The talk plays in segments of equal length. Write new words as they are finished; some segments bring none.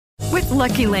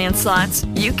Lucky Land Slots,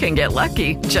 you can get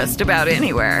lucky just about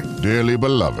anywhere. Dearly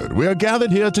beloved, we are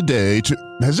gathered here today to...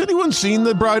 Has anyone seen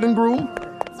the bride and groom?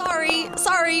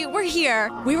 Sorry, we're here.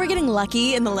 We were getting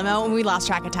lucky in the limo and we lost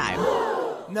track of time.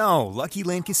 No, Lucky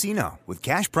Land Casino, with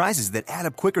cash prizes that add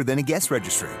up quicker than a guest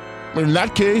registry. In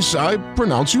that case, I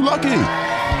pronounce you lucky.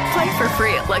 Play for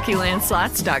free at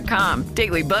LuckyLandSlots.com.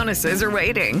 Daily bonuses are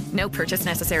waiting. No purchase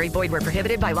necessary. Void where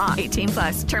prohibited by law.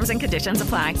 18+. Terms and conditions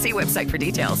apply. See website for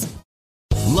details.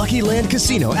 Lucky Land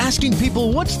Casino, asking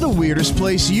people, what's the weirdest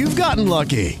place you've gotten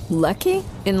lucky? Lucky?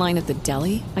 In line at the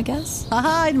deli, I guess?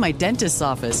 Aha, in my dentist's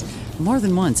office. More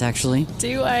than once, actually.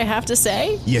 Do I have to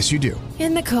say? Yes, you do.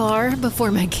 In the car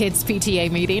before my kids'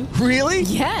 PTA meeting. Really?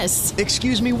 Yes.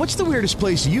 Excuse me, what's the weirdest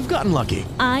place you've gotten lucky?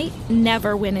 I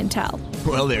never win and tell.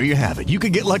 Well, there you have it. You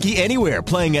can get lucky anywhere,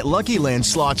 playing at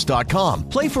LuckyLandSlots.com.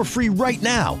 Play for free right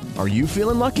now. Are you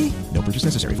feeling lucky? No purchase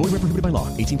necessary. Void where prohibited by law.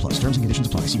 18+. Terms and conditions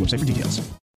apply. See website for details.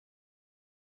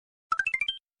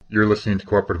 You're listening to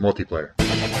Cooperative Multiplayer.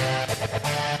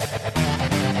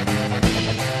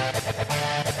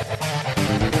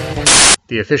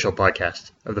 The official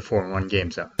podcast of the 4-in-1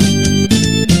 Game Zone.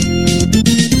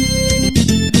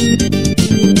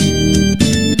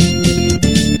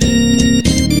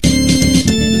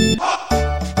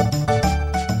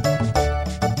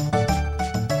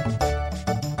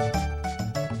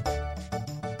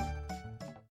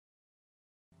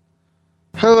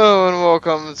 Hello and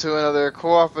welcome to another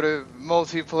Cooperative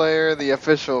Multiplayer, the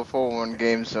official 4-in-1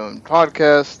 Game Zone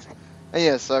podcast. And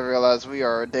yes, I realize we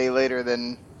are a day later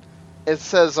than it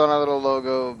says on our little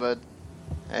logo, but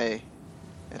hey,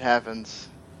 it happens.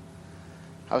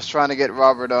 I was trying to get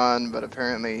Robert on, but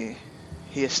apparently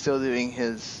he is still doing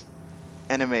his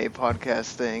anime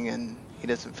podcast thing, and he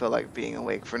doesn't feel like being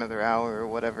awake for another hour or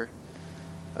whatever,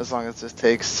 as long as this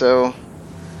takes. So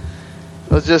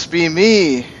it'll just be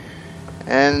me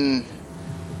and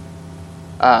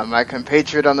my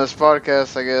compatriot on this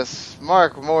podcast, I guess,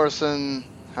 Mark Morrison.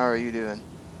 How are you doing?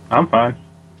 I'm fine.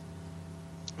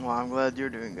 Well, I'm glad you're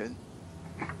doing good.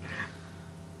 I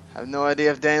have no idea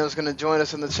if Daniel's going to join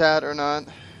us in the chat or not.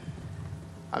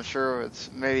 I'm sure it's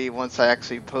maybe once I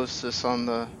actually post this on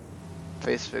the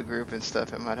Facebook group and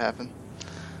stuff, it might happen.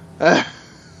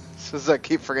 Since I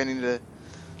keep forgetting to...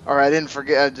 Or I didn't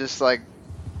forget, I'm just like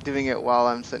doing it while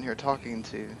I'm sitting here talking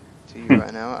to you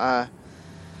right now.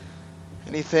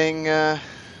 Anything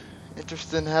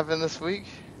interesting happen this week?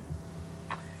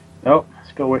 Nope.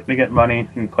 Still waiting to get money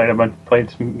and played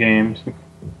some games.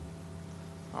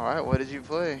 Alright, what did you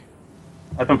play?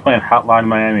 I've been playing Hotline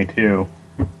Miami 2.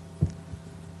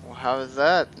 Well, how is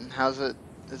that? And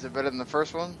is it better than the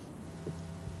first one?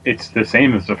 It's the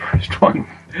same as the first one.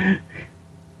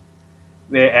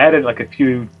 They added like a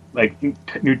few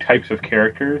new types of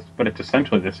characters, but it's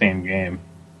essentially the same game.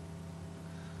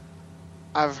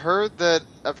 I've heard that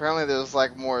apparently there's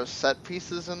like more set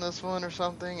pieces in this one or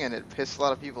something, and it pissed a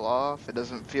lot of people off. It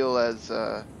doesn't feel as,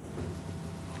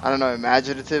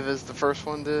 imaginative as the first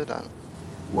one did.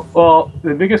 Well,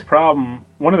 the biggest problem,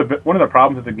 one of the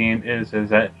problems with the game is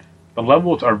that the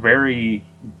levels are very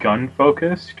gun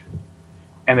focused,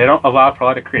 and they don't allow for a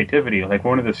lot of creativity. Like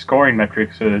one of the scoring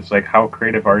metrics is like how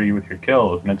creative are you with your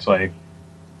kills, and it's like,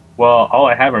 well, all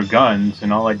I have are guns,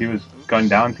 and all I do is gun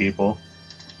down people.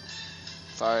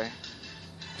 Sorry.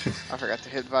 I forgot to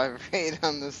hit vibrate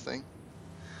on this thing.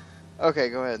 Okay,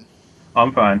 go ahead.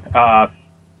 I'm fine.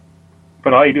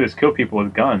 But all you do is kill people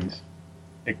with guns.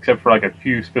 Except for like a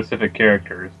few specific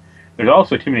characters. There's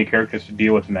also too many characters to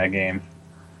deal with in that game.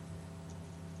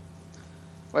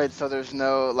 Wait, so there's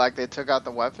no, they took out the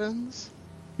weapons?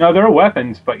 No, there are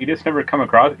weapons, but you just never come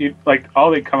across, all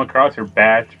they come across are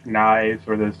bats, knives,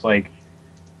 or this,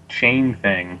 chain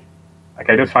thing.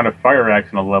 I just found a fire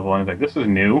axe in a level, and I was like, this is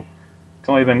new.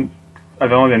 I've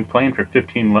only been playing for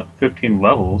 15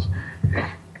 levels.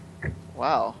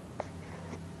 Wow.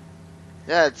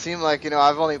 Yeah, it seemed like,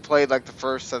 I've only played, the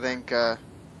first,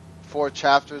 4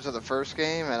 chapters of the first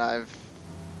game, and I've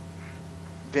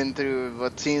been through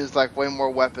what seems like way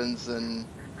more weapons than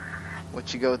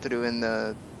what you go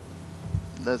through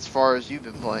as far as you've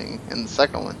been playing in the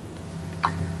second one.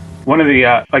 One of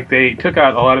the, they took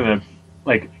out a lot of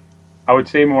the, I would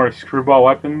say more screwball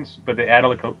weapons, but they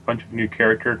added a bunch of new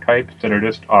character types that are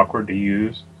just awkward to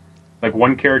use.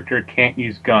 One character can't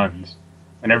use guns,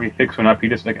 and every picks one up, he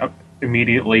just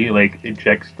immediately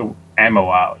ejects the ammo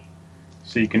out,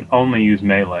 so you can only use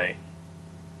melee.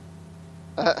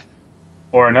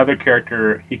 Or another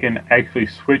character, he can actually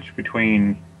switch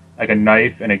between a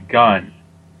knife and a gun,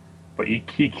 but he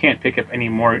can't pick up any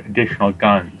more additional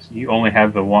guns. You only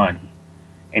have the one.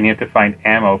 And you have to find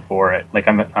ammo for it,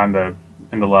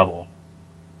 in the level.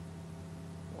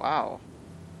 Wow.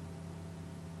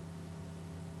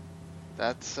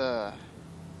 That's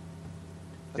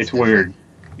it's weird.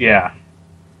 Yeah.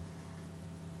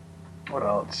 What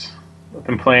else? I've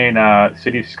been playing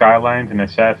City Skylines and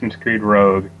Assassin's Creed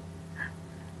Rogue.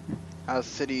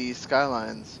 City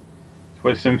Skylines. It's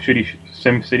what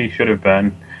SimCity should have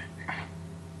been.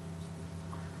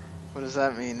 What does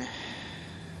that mean?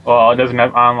 Well, it doesn't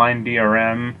have online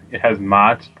DRM. It has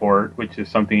mod support, which is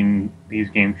something these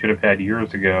games should have had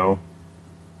years ago.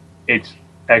 It's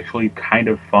actually kind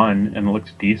of fun and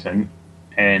looks decent,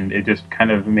 and it just kind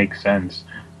of makes sense.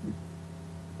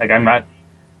 Like, I'm not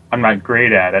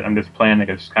great at it. I'm just playing like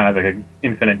it's kind of like an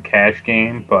infinite cash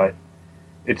game, but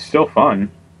it's still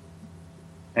fun.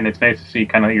 And it's nice to see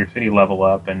kind of your city level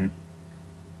up and,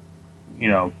 you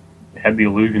know, have the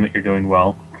illusion that you're doing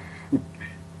well.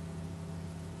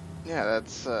 Yeah,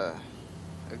 that's a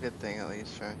good thing at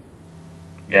least, right?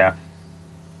 Yeah.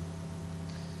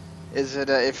 Is it,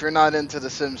 if you're not into the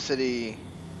SimCity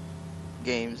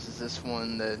games, is this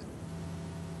one that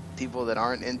people that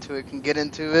aren't into it can get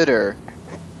into it, or?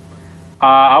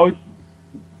 I would,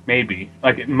 maybe.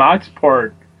 Like, mod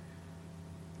support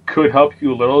could help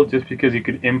you a little just because you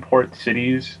could import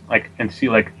cities, like, and see,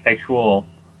 like, actual,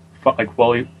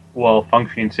 well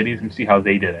functioning cities and see how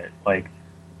they did it. Like,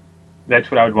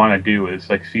 that's what I would want to do is,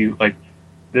 like, see, like,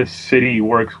 this city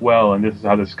works well and this is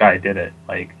how this guy did it.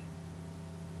 Like,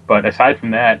 but aside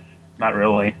from that, not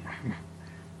really.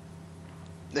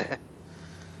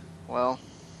 Well,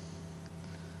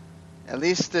 at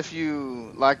least if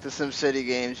you like the SimCity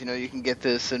games, you know, you can get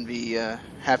this and be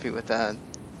happy with that.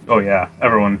 Oh yeah,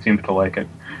 everyone seems to like it.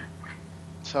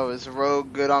 So is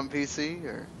Rogue good on PC,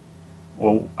 or?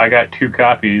 Well, I got 2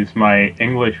 copies, my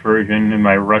English version and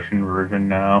my Russian version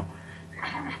now.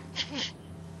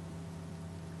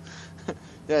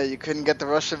 Yeah, you couldn't get the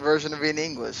Russian version to be in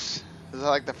English. Is that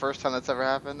like the first time that's ever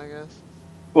happened, I guess?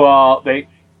 Well, they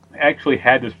actually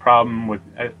had this problem with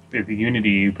the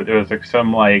Unity, but there was like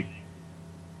some like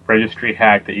registry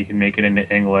hack that you can make it into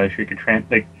English. You can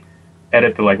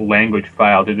edit the like language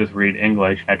file to just read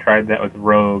English. And I tried that with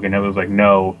Rogue, and it was like,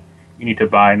 no, you need to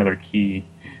buy another key.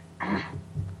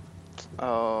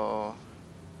 Oh,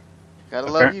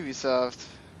 gotta love Ubisoft.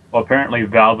 Well, apparently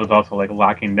Valve is also like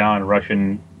locking down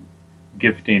Russian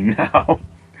gifting now.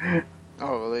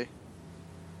 Oh, really?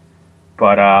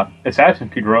 But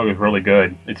Assassin's Creed Rogue is really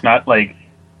good. It's not like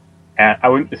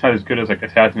it's not as good as like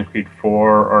Assassin's Creed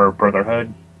 4 or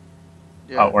Brotherhood,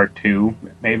 or 2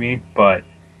 maybe, but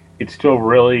it's still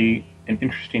really an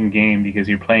interesting game because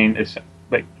you're playing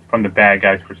like from the bad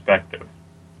guy's perspective,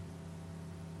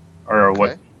 or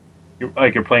what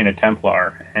you're playing a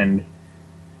Templar, and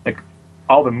like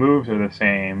all the moves are the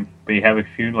same, but you have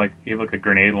a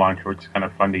grenade launcher, which is kind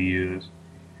of fun to use.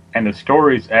 And the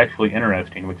story is actually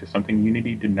interesting, which is something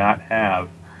Unity did not have.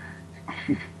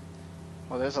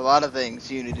 Well, there's a lot of things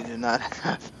Unity did not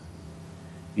have.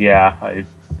 Yeah,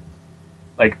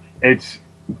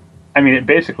 it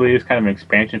basically is kind of an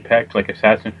expansion pack to like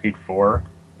Assassin's Creed 4.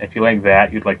 If you like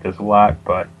that, you'd like this a lot,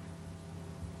 but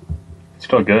it's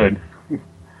still good.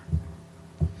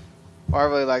 Well, I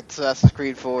really liked Assassin's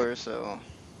Creed 4, so...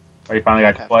 Oh, you finally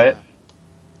got to play it?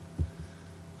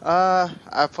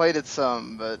 I played it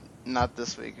some, but not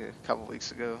this week. A couple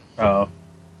weeks ago. Oh,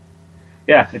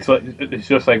 yeah. It's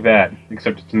just like that,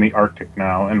 except it's in the Arctic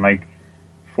now, and like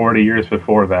 40 years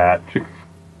before that.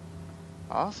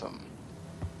 Awesome.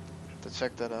 Have to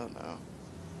check that out now.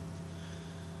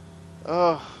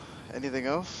 Oh, anything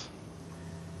else?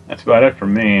 That's about it for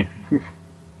me.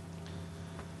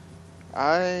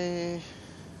 I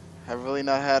have really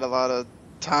not had a lot of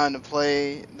time to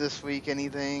play this week.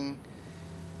 Anything?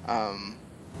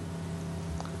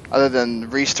 Other than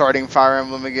restarting Fire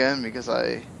Emblem again because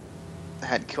I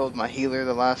had killed my healer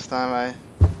the last time I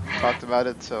talked about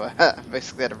it, so I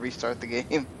basically had to restart the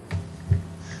game,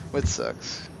 which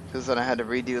sucks because then I had to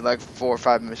redo like 4 or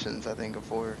 5 missions I think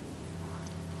before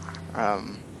I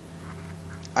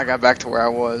got back to where I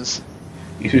was.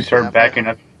 You should start backing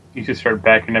up. You should start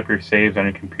backing up your saves on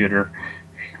your computer.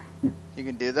 You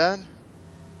can do that?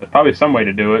 There's probably some way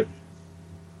to do it.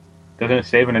 Doesn't it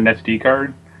save in an SD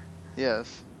card?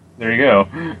 Yes. There you go.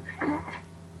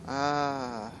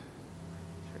 I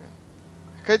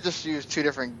could just use 2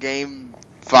 different game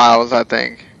files, I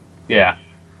think. Yeah.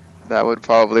 That would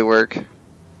probably work.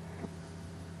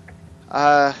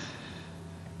 I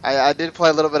did play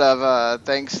a little bit of,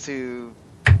 thanks to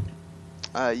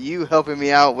you helping me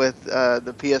out with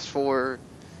the PS4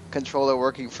 controller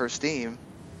working for Steam.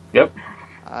 Yep.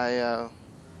 I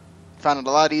found it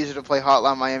a lot easier to play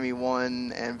Hotline Miami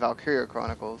 1 and Valkyria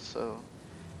Chronicles, so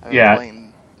I've been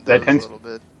playing does a little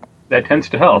bit. That tends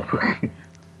to help.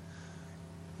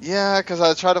 Yeah, because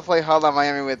I tried to play Hotline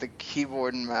Miami with the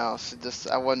keyboard and mouse.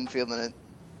 I wasn't feeling it.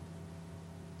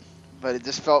 But it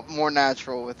just felt more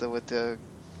natural with the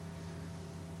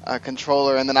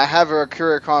controller. And then I have a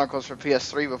Courier Chronicles for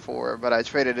PS3 before, but I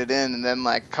traded it in, and then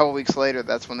like a couple weeks later,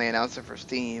 that's when they announced it for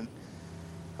Steam.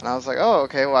 And I was like, oh,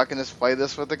 okay, well I can just play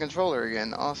this with the controller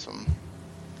again. Awesome.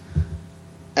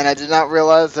 And I did not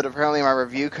realize that apparently my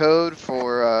review code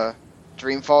for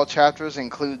Dreamfall chapters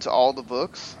includes all the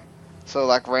books. So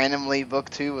like randomly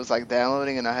book 2 was like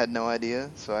downloading and I had no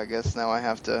idea. So I guess now I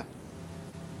have to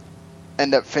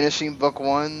end up finishing book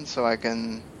 1 so I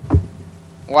can...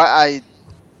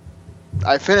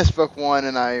 I finished book 1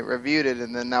 and I reviewed it,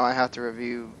 and then now I have to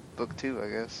review book 2, I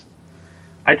guess.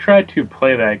 I tried to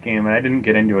play that game and I didn't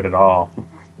get into it at all.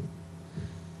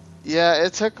 Yeah,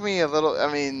 it took me a little...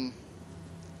 I mean,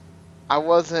 I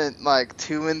wasn't like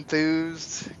too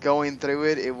enthused going through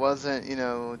it. It wasn't,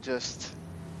 just...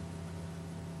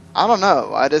 I don't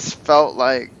know. I just felt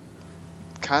like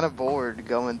kind of bored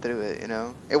going through it,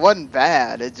 It wasn't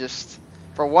bad. It just...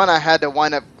 For one, I had to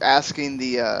wind up asking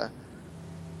the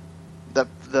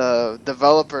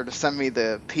developer to send me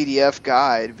the PDF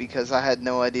guide because I had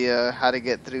no idea how to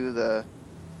get through the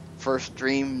first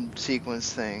dream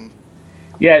sequence thing.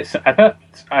 Yeah, I thought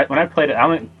when I played it,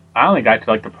 I only got to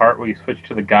like the part where you switch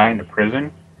to the guy in the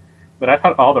prison, but I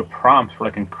thought all the prompts were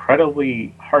like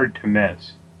incredibly hard to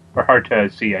miss, or hard to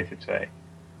see, I should say.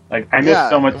 Like I missed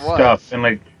so much stuff in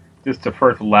like just the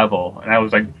first level, and I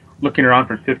was like looking around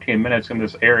for 15 minutes in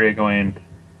this area going,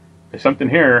 there's something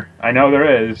here. I know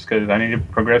there is, because I need to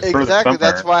progress further somewhere. Exactly,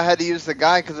 that's why I had to use the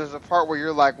guide, because there's a part where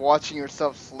you're like watching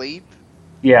yourself sleep.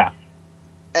 Yeah.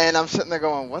 And I'm sitting there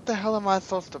going, what the hell am I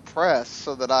supposed to press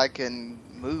so that I can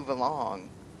move along?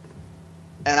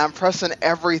 And I'm pressing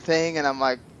everything, and I'm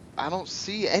like, I don't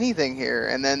see anything here.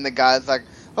 And then the guy's like,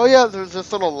 oh yeah, there's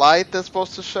this little light that's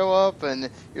supposed to show up, and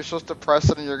you're supposed to press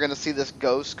it, and you're going to see this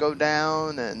ghost go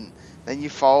down, and then you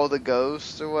follow the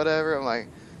ghost or whatever. I'm like,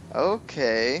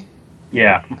 okay.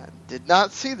 Yeah. I did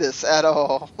not see this at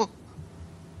all.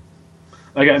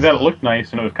 Like that looked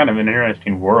nice, and it was kind of an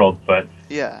interesting world, but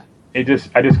yeah, I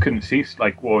just couldn't see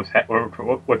like what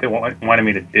they wanted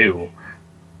me to do.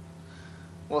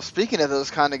 Well, speaking of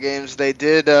those kind of games, they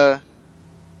did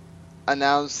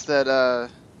announce that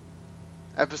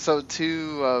episode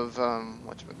 2 of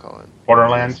whatchamacallit?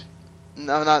 Borderlands?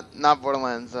 No, not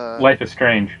Borderlands. Life is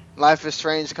Strange. Life is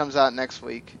Strange comes out next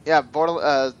week. Yeah,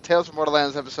 Tales from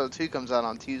Borderlands episode 2 comes out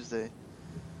on Tuesday.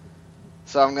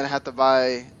 So I'm gonna have to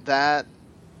buy that,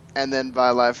 and then buy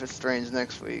Life is Strange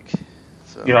next week.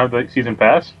 So. You don't have the season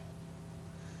pass?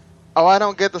 Oh, I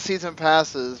don't get the season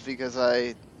passes because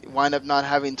I wind up not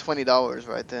having $20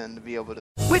 right then to be able to.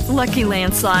 With Lucky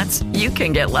Land Slots, you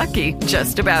can get lucky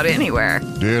just about anywhere.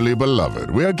 Dearly beloved,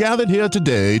 we are gathered here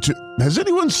today to... Has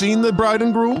anyone seen the bride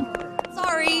and groom?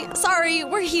 Sorry,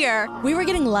 we're here. We were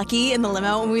getting lucky in the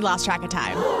limo and we lost track of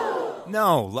time.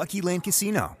 No, Lucky Land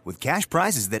Casino, with cash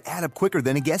prizes that add up quicker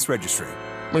than a guest registry.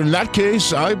 In that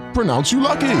case, I pronounce you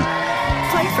lucky.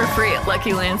 Play for free at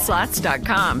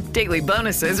LuckyLandSlots.com. Daily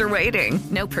bonuses are waiting.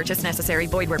 No purchase necessary.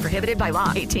 Void where prohibited by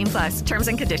law. 18+. Terms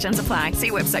and conditions apply.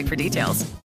 See website for details.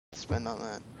 Spend on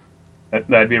that.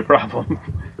 That'd be a problem.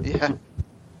 Yeah.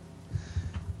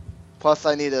 Plus,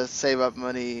 I need to save up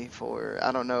money for,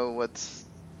 I don't know what's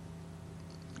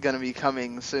going to be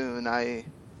coming soon. I'm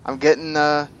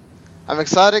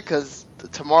excited because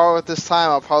tomorrow at this time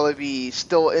I'll probably be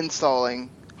still installing.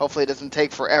 Hopefully it doesn't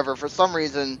take forever. For some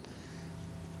reason,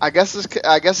 I guess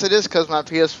it is because my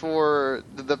PS4,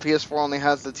 the PS4 only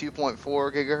has the 2.4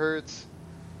 gigahertz.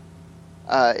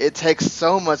 It takes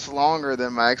so much longer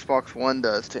than my Xbox One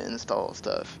does to install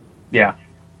stuff. Yeah.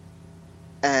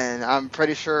 And I'm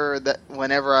pretty sure that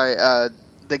whenever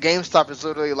the GameStop is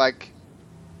literally like,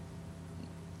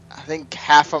 I think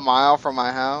half a mile from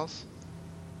my house.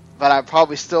 But I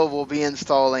probably still will be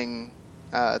installing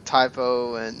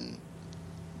Typo and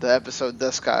the episode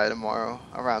Dust Guy tomorrow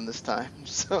around this time.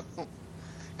 So,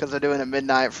 because they're doing a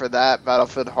midnight for that,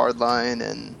 Battlefield Hardline,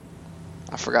 and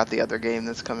I forgot the other game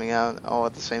that's coming out all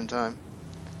at the same time.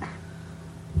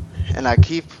 And I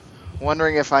keep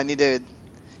wondering if I need to...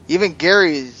 Even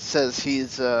Gary says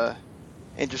he's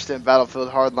interested in Battlefield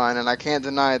Hardline, and I can't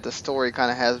deny it. The story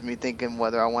kind of has me thinking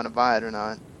whether I want to buy it or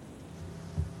not.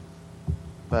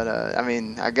 But, I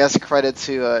mean, I guess credit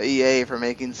to EA for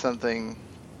making something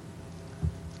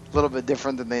a little bit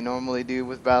different than they normally do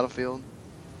with Battlefield.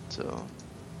 So,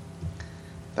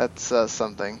 that's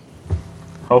something.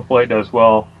 Hopefully it does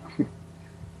well.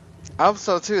 I hope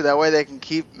so, too. That way they can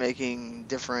keep making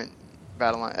different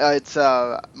battle line. It's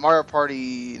Mario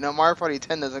Party. No, Mario Party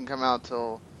 10 doesn't come out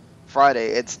till Friday.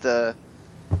 It's the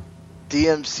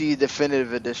DMC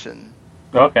Definitive Edition.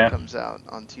 Okay. Comes out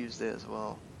on Tuesday as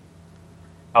well.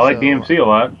 I like DMC a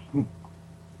lot.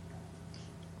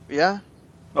 Yeah?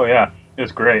 Oh yeah,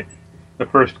 it's great. The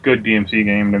first good DMC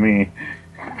game to me.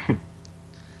 Yeah,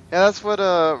 that's what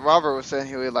Robert was saying.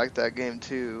 He really liked that game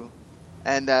too.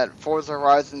 And that Forza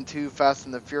Horizon 2 Fast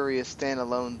and the Furious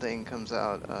standalone thing comes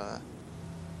out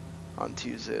on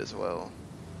Tuesday as well.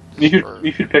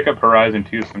 You should pick up Horizon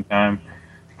 2 sometime.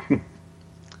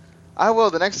 I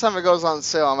will. The next time it goes on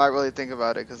sale, I might really think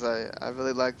about it, because I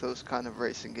really like those kind of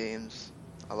racing games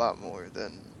a lot more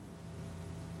than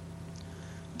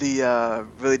the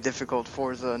really difficult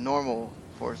Forza, normal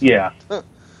Forza. Yeah.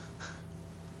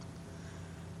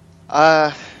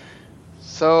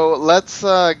 So let's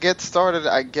get started,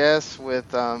 I guess, with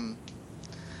the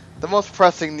most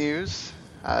pressing news.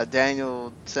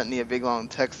 Daniel sent me a big long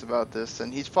text about this,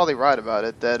 and he's probably right about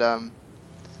it, that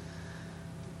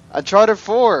Uncharted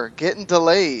 4 getting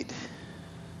delayed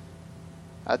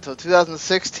until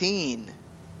 2016.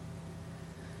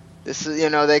 This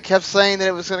is, they kept saying that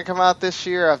it was going to come out this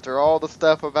year after all the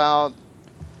stuff about,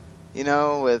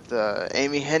 with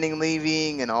Amy Hennig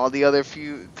leaving and all the other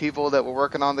few people that were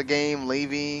working on the game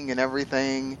leaving and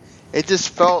everything. It just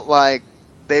felt like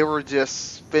they were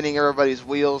just spinning everybody's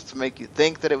wheels to make you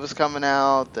think that it was coming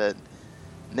out, that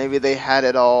maybe they had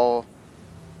it all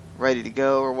ready to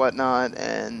go or whatnot,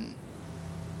 and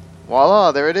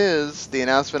voila, there it is, the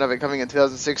announcement of it coming in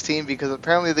 2016, because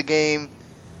apparently the game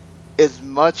is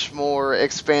much more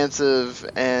expansive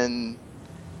and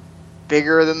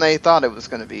bigger than they thought it was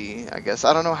going to be, I guess.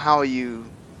 I don't know how you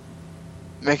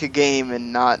make a game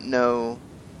and not know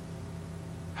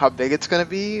how big it's going to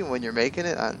be when you're making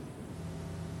it.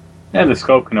 Yeah, the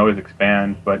scope can always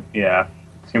expand, but yeah,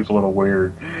 it seems a little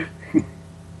weird.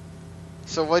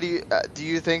 So what do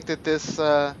you think that this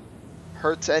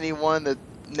hurts anyone that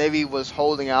maybe was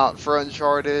holding out for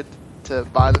Uncharted to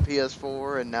buy the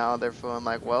PS4, and now they're feeling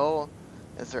like, well,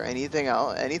 is there anything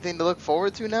to look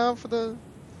forward to now for the?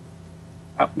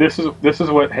 This is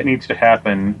what needs to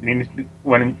happen.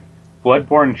 When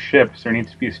Bloodborne ships, there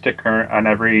needs to be a sticker on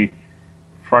every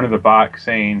front of the box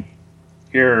saying,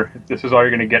 "Here, this is all you're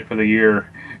going to get for the year."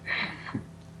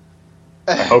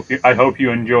 I hope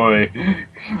you enjoy.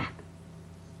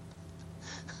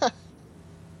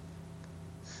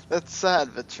 That's sad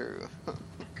but true.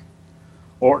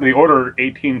 Or the Order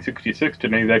 1866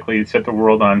 didn't exactly set the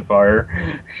world on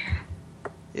fire.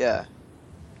 Yeah,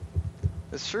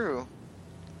 it's true.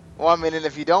 Well, I mean, and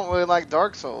if you don't really like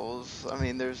Dark Souls, I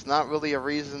mean, there's not really a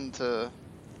reason to.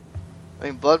 I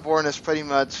mean, Bloodborne is pretty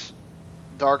much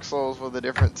Dark Souls with a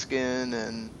different skin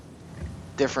and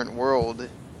different world.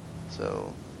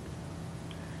 So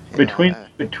between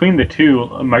the two,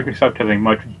 Microsoft has a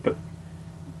much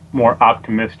more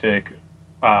optimistic,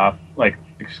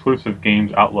 exclusive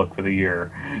games outlook for the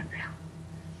year.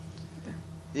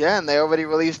 Yeah, and they already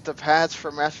released a patch for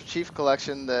Master Chief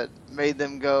Collection that made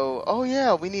them go, "Oh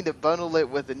yeah, we need to bundle it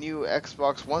with the new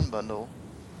Xbox One bundle."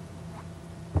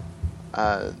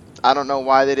 I don't know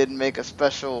why they didn't make a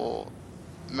special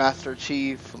Master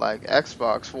Chief like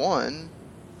Xbox One.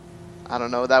 I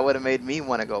don't know. That would have made me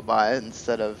want to go buy it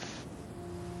instead of,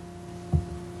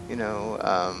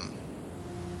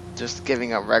 just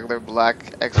giving a regular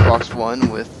black Xbox One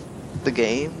with the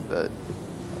game. But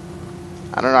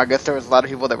I don't know. I guess there was a lot of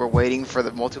people that were waiting for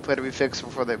the multiplayer to be fixed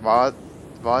before they bought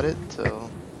it. So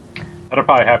that'll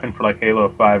probably happen for like Halo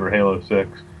 5 or Halo 6.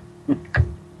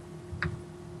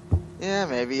 Yeah,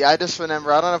 maybe. I just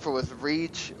remember, I don't know if it was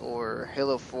Reach or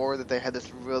Halo 4 that they had this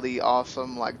really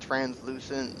awesome,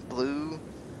 translucent blue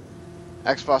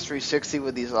Xbox 360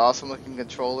 with these awesome looking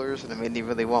controllers, and it made me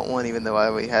really want one, even though I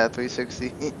already had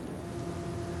 360.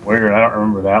 Weird, I don't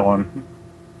remember that one.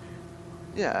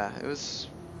 Yeah, it was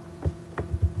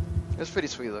pretty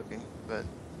sweet looking, but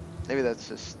maybe that's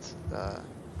just,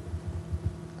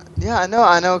 yeah, I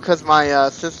know, because my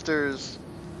sister's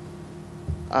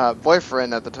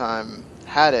boyfriend at the time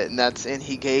had it, and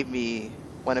he gave me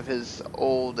one of his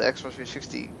old Xbox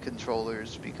 360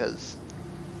 controllers because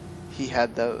he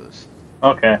had those.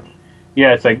 Okay.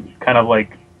 Yeah, it's kind of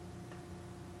like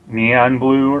neon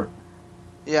blue.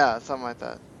 Yeah, something like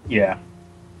that. Yeah.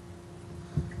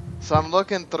 So I'm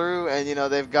looking through, and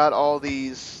they've got all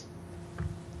these,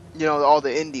 all the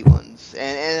indie ones,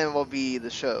 and it will be the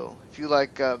show. If you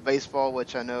like baseball,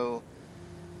 which I know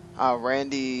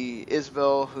Randy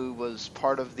Isbell, who was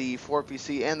part of the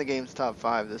 4PC and the Games Top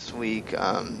 5 this week,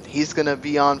 he's going to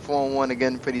be on 4-1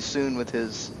 again pretty soon with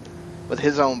his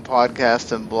own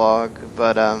podcast and blog.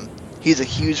 But he's a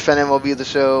huge fan of MLB The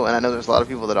Show, and I know there's a lot of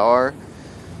people that are.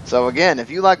 So again,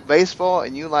 if you like baseball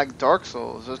and you like Dark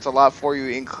Souls, there's a lot for you,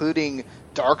 including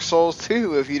Dark Souls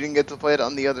 2 if you didn't get to play it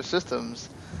on the other systems.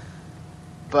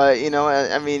 But, you know,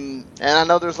 I mean, and I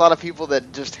know there's a lot of people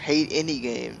that just hate indie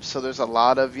games, so there's a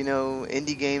lot of, you know,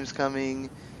 indie games coming.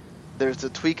 There's the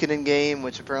Tweakin' game,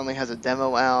 which apparently has a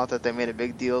demo out that they made a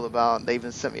big deal about. They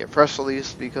even sent me a press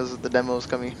release because of the demos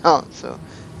coming out, so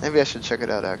maybe I should check it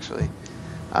out, actually,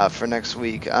 for next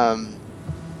week.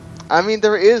 I mean,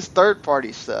 there is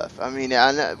third-party stuff. I mean,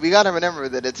 we got to remember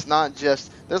that it's not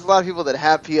just... There's a lot of people that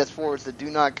have PS4s that do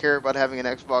not care about having an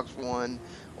Xbox One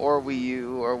or Wii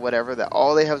U or whatever, that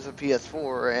all they have is a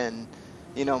PS4, and,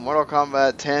 you know, Mortal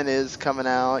Kombat 10 is coming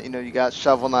out. You know, you got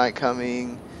Shovel Knight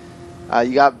coming.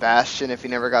 You got Bastion if you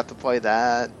never got to play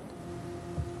that.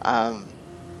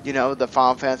 You know, the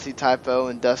Final Fantasy Typo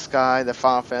and Dusky, the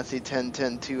Final Fantasy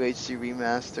 10-10-2 HD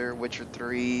Remaster, Witcher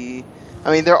 3...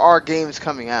 I mean, there are games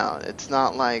coming out. It's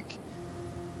not like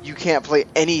you can't play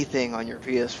anything on your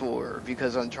PS4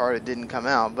 because Uncharted didn't come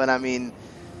out. But, I mean,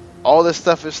 all this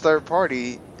stuff is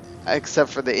third-party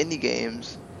except for the indie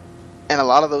games. And a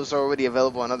lot of those are already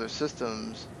available on other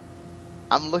systems.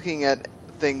 I'm looking at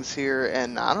things here,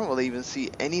 and I don't really even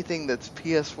see anything that's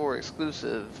PS4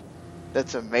 exclusive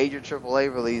that's a major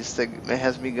AAA release that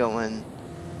has me going,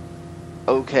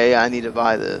 okay, I need to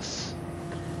buy this.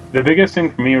 The biggest thing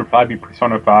for me would probably be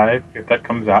Persona 5, if that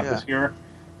comes out this year.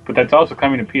 But that's also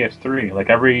coming to PS3. Like,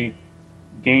 every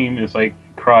game is, like,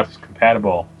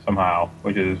 cross-compatible somehow,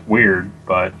 which is weird,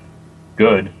 but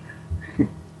good.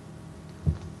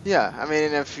 Yeah, I mean,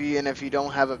 and if you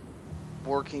don't have a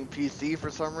working PC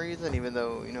for some reason, even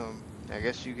though, you know, I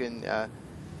guess you can...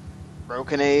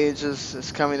 Broken Age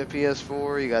is coming to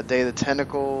PS4. You got Day of the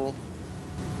Tentacle.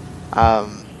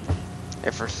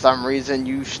 If for some reason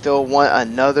you still want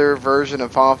another version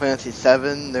of Final Fantasy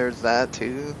VII, there's that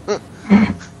too.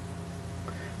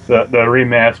 the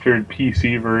remastered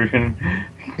PC version.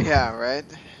 Yeah, right.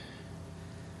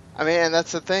 I mean, and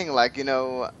that's the thing. Like, you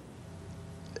know,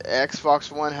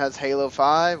 Xbox One has Halo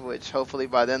 5, which hopefully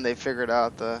by then they figured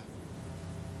out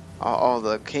all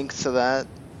the kinks to that.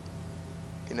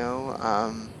 You know,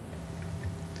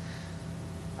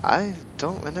 I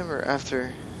don't remember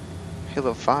after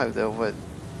Halo 5, though, what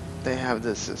they have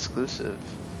this exclusive.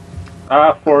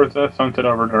 Forza, Sunset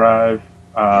Overdrive.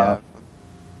 Yeah.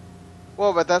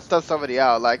 Well, but that stuff's already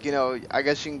out. Like, you know, I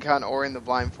guess you can count Ori and the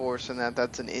Blind Force and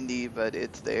that's an indie, but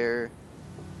it's there.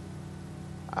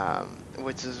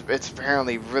 It's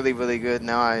apparently really, really good.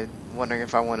 Now I'm wondering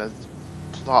if I want to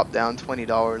plop down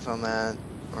 $20 on that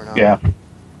or not. Yeah.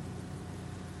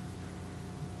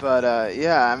 But,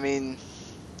 yeah, I mean,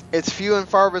 it's few and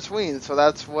far between, so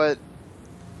that's what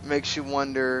makes you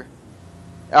wonder.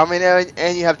 I mean,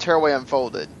 and you have Tearaway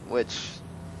Unfolded, which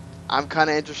I'm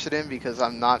kind of interested in because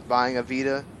I'm not buying a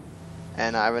Vita,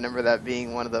 and I remember that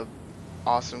being one of the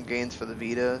awesome games for the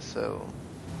Vita, so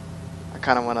I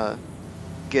kind of want to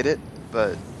get it.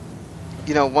 But,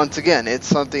 you know, once again, it's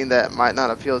something that might not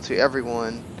appeal to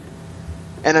everyone,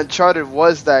 and Uncharted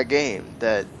was that game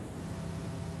that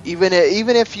even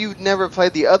if you've never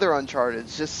played the other Uncharted,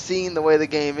 just seeing the way the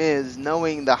game is,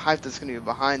 knowing the hype that's going to be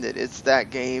behind it, it's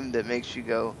that game that makes you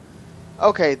go,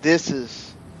 okay, this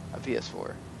is a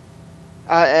PS4.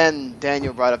 And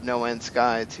Daniel brought up No Man's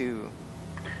Sky, too.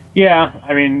 Yeah,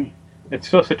 I mean, it's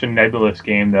still such a nebulous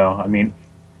game, though. I mean,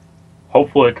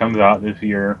 hopefully it comes out this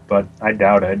year, but I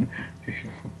doubt it.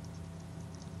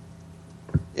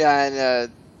 Yeah,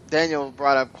 and Daniel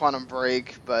brought up Quantum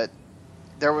Break, but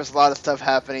there was a lot of stuff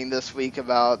happening this week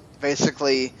about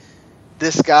basically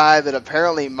this guy that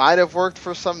apparently might have worked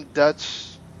for some Dutch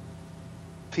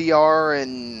PR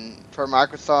and for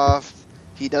Microsoft.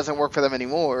 He doesn't work for them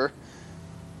anymore.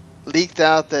 Leaked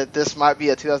out that this might be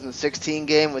a 2016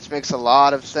 game, which makes a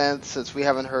lot of sense since we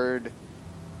haven't heard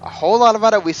a whole lot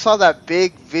about it. We saw that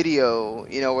big video,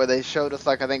 you know, where they showed us,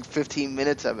 like, I think 15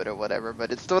 minutes of it or whatever,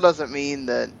 but it still doesn't mean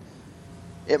that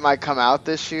it might come out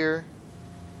this year.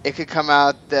 It could come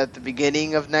out at the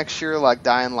beginning of next year like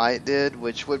Dying Light did,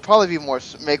 which would probably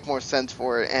make more sense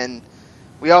for it. And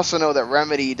we also know that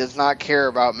Remedy does not care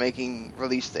about making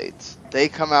release dates. They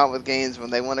come out with games when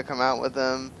they want to come out with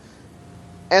them.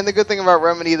 And the good thing about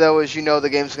Remedy, though, is you know the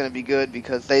game's going to be good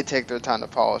because they take their time to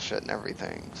polish it and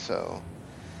everything. So,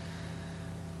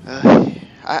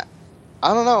 I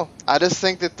don't know. I just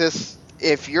think that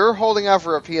if you're holding out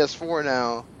for a PS4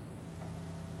 now,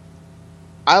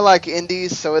 I like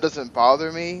indies, so it doesn't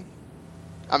bother me.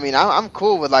 I mean, I'm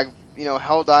cool with, like, you know,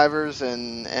 Helldivers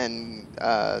and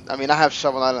I mean, I have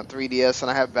Shovel Knight on 3DS and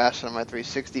I have Bastion on my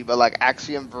 360, but, like,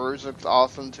 Axiom Verge looks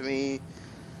awesome to me.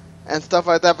 and stuff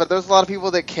like that. But there's a lot of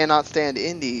people that cannot stand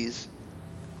indies.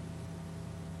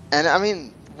 And I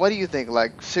mean, what do you think?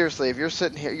 Like, seriously, if you're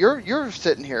sitting here, you're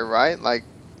sitting here, right? Like,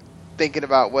 thinking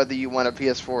about whether you want a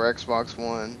PS4 or Xbox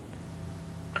One.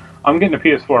 I'm getting a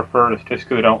PS4 first, just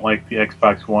because I don't like the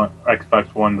Xbox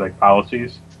One like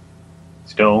policies.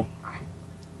 Still.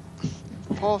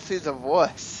 Policies of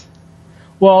what?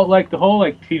 Well, like the whole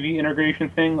like TV integration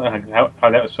thing, like how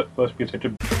that was supposed to be such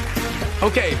a.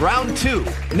 Okay, round 2.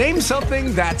 Name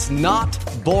something that's not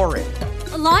boring.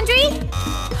 A laundry?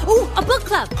 Ooh, a book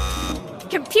club.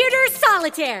 Computer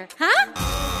solitaire, huh?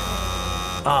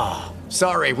 Ah, oh,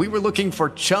 sorry, we were looking for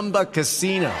Chumba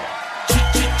Casino.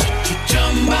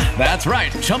 That's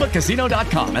right,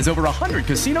 ChumbaCasino.com has over 100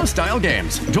 casino-style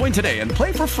games. Join today and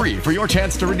play for free for your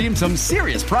chance to redeem some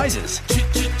serious prizes.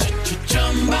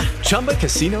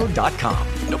 ChumbaCasino.com.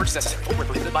 No purchase necessary. Void where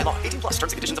prohibited by law. 18+ terms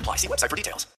and conditions apply. See website for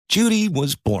details. Judy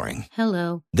was boring.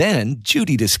 Hello. Then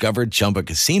Judy discovered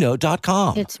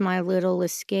ChumbaCasino.com. It's my little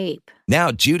escape.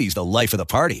 Now Judy's the life of the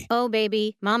party. Oh,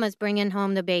 baby, mama's bringing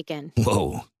home the bacon.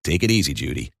 Whoa, take it easy,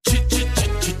 Judy.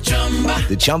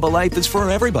 The Chumba life is for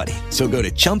everybody. So go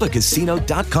to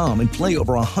ChumbaCasino.com and play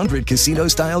over 100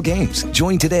 casino-style games.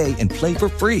 Join today and play for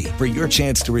free for your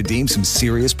chance to redeem some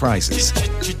serious prizes.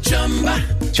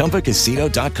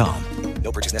 ChumbaCasino.com.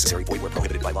 No purchase necessary. Void where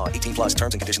prohibited by law. 18+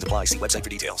 terms and conditions apply. See website for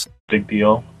details. Big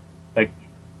deal. Like,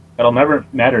 that'll never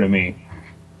matter to me.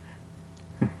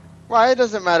 Well, it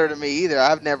doesn't matter to me either.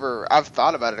 I've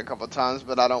thought about it a couple of times,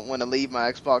 but I don't want to leave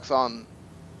my Xbox on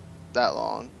that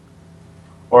long.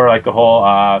 Or like the whole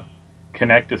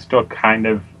Kinect is still kind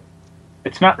of,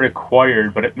 it's not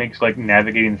required, but it makes like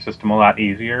navigating the system a lot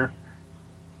easier.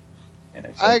 And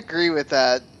it's I agree with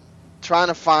that. Trying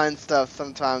to find stuff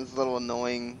sometimes is a little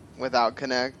annoying without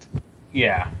Kinect.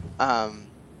 Yeah.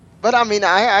 But I mean,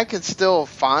 I can still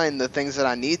find the things that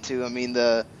I need to. I mean,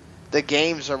 the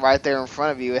games are right there in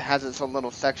front of you. It has its own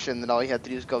little section that all you have to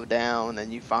do is go down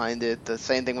and you find it. The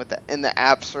same thing with the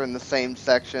apps are in the same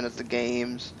section as the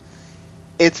games.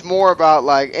 It's more about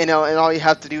like, and all you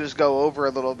have to do is go over a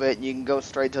little bit and you can go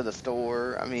straight to the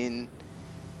store. I mean,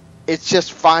 it's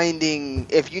just finding,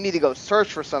 if you need to go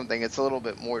search for something, it's a little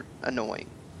bit more annoying.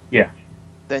 Yeah.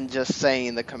 Than just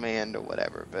saying the command or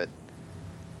whatever. But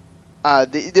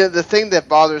the thing that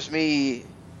bothers me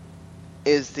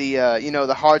is the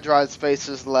hard drive space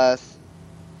is less.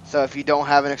 So if you don't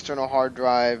have an external hard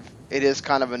drive, it is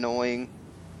kind of annoying.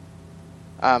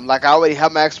 Like I already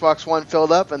have my Xbox One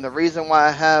filled up, and the reason why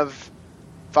I have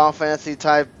Final Fantasy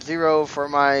Type 0 for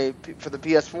the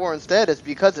PS4 instead is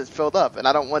because it's filled up, and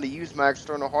I don't want to use my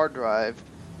external hard drive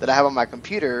that I have on my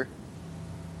computer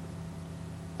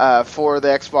for the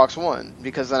Xbox One,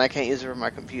 because then I can't use it for my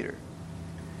computer.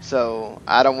 So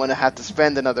I don't want to have to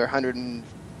spend another $130,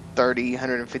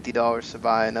 $150 to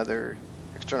buy another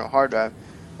external hard drive.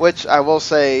 Which I will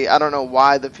say, I don't know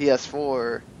why the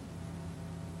PS4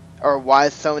 or why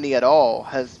Sony at all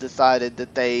has decided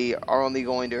that they are only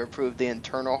going to approve the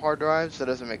internal hard drives. That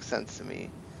doesn't make sense to me.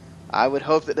 I would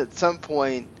hope that at some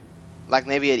point, like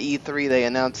maybe at E3, they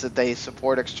announce that they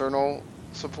support external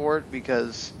support,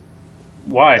 because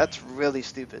why? That's really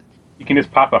stupid. You can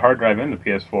just pop a hard drive in the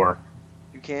PS4.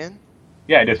 You can?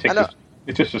 Yeah, it's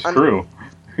just a screw.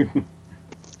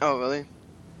 Oh, really?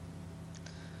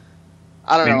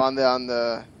 I don't know.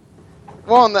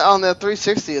 On the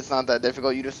 360, it's not that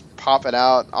difficult. You just pop it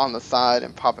out on the side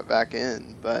and pop it back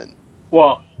in. But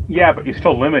yeah, but you're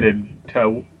still limited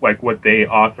to like what they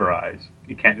authorize.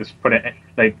 You can't just put it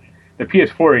like the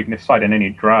PS4. You can just slide in any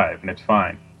drive and it's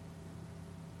fine.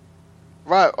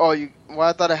 Right. Oh,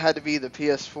 I thought it had to be the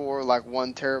PS4 like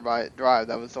 1 terabyte drive.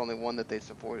 That was the only one that they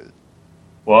supported.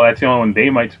 Well, that's the only one they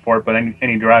might support, but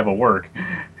any drive will work.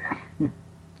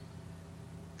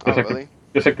 Really?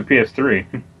 Just like the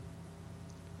PS3.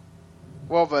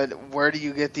 Well, but where do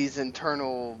you get these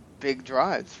internal big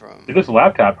drives from? They're just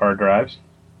laptop hard drives.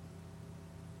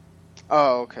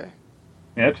 Oh, okay.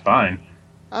 Yeah, it's fine.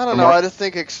 I don't know. I just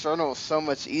think external is so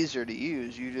much easier to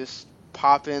use. You just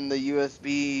pop in the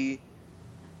USB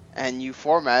and you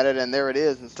format it, and there it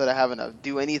is, instead of having to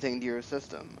do anything to your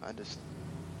system.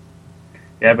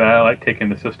 Yeah, but I like taking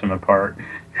the system apart.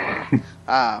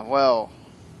 Well.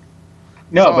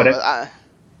 No, but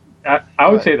I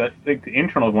would say that like the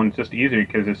internal one's just easier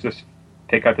because it's just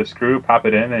take out the screw, pop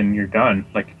it in, and you're done.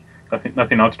 Like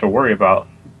nothing else to worry about.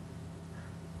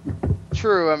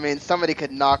 True. I mean, somebody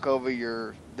could knock over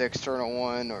the external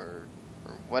one or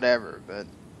whatever, but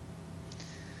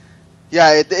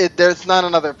yeah, there's not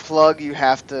another plug you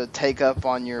have to take up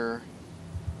on your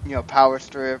power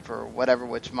strip or whatever.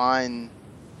 Which mine,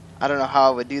 I don't know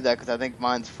how I would do that because I think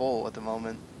mine's full at the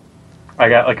moment. I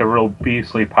got like a real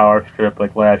beastly power strip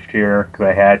like last year because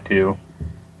I had to.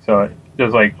 So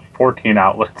there's like 14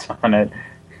 outlets on it.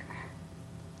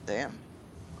 Damn.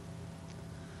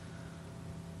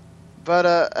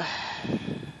 But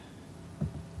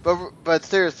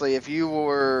seriously, if you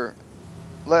were,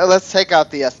 let's take out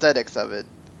the aesthetics of it,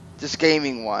 just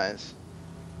gaming wise.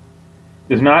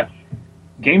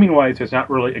 Gaming wise, there's not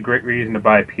really a great reason to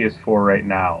buy a PS4 right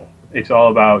now. It's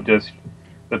all about just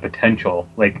the potential.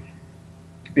 Like,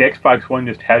 the Xbox One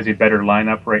just has a better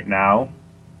lineup right now,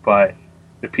 but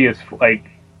the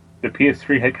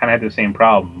PS3 had kind of had the same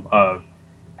problem of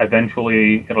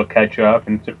eventually it'll catch up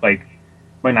and like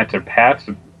might not surpass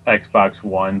the Xbox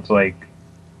One. So like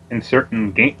in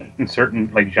certain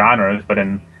like genres, but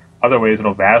in other ways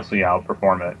it'll vastly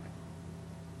outperform it.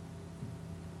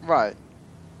 Right.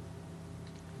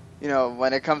 You know,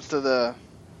 when it comes to the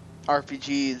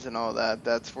RPGs and all that,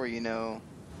 that's where, you know,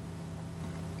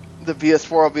 the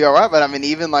PS4 will be alright, but I mean,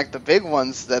 even like the big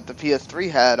ones that the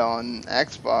PS3 had on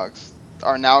Xbox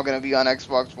are now going to be on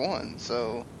Xbox One,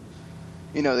 so,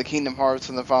 you know, the Kingdom Hearts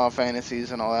and the Final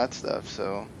Fantasies and all that stuff,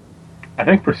 so. I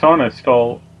think Persona is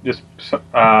still just for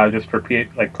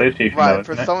PlayStation. Right, though,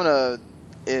 Persona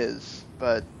is,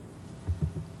 but,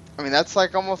 I mean, that's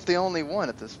like almost the only one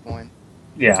at this point.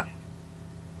 Yeah.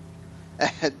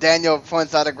 Daniel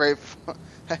points out a great.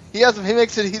 He does make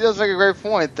a great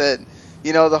point that,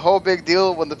 you know, the whole big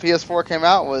deal when the PS4 came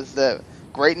out was that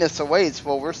greatness awaits.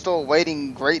 Well, we're still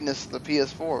awaiting greatness of the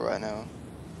PS4 right now.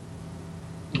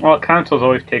 Well, consoles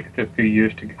always take a few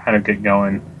years to kind of get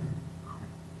going.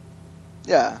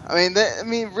 Yeah, I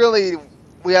mean, really,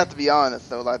 we have to be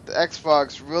honest though. Like, the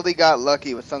Xbox really got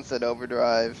lucky with Sunset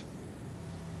Overdrive.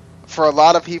 For a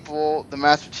lot of people, the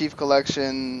Master Chief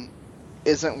Collection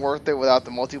isn't worth it without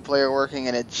the multiplayer working,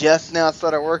 and it just now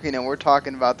started working, and we're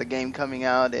talking about the game coming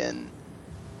out in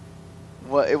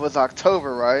it was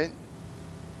October, right?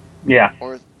 Yeah.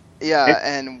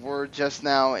 And we're just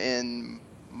now in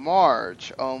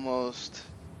March, almost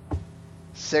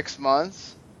 6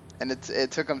 months, and it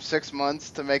took them 6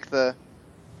 months to make the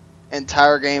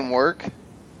entire game work.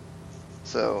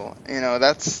 So, you know,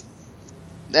 that's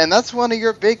one of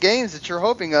your big games that you're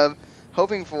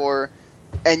hoping for.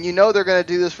 And you know they're going to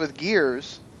do this with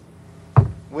Gears.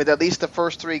 With at least the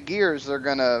first 3 Gears, they're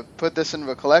going to put this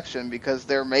into a collection because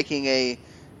they're making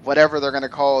whatever they're going to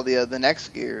call the next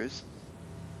Gears.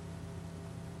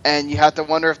 And you have to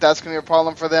wonder if that's going to be a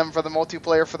problem for them for the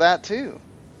multiplayer for that too.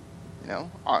 You know,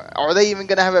 are they even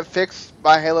going to have it fixed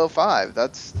by Halo 5?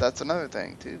 That's another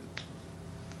thing too.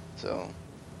 So.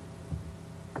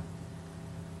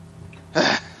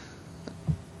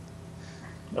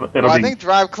 I think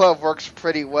Drive Club works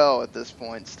pretty well at this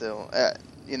point still,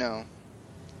 you know,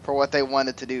 for what they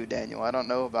wanted to do, Daniel. I don't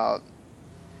know about...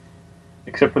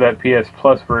 Except for that PS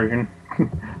Plus version.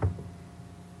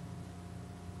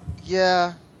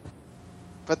 Yeah.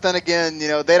 But then again, you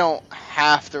know, they don't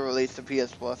have to release the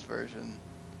PS Plus version.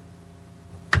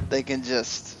 They can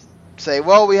just say,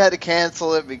 well, we had to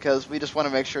cancel it because we just want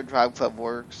to make sure Drive Club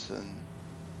works, and...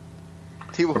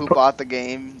 people who bought the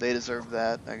game, they deserve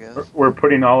that, I guess. We're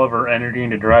putting all of our energy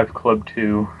into Drive Club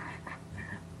 2.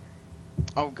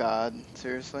 Oh, God.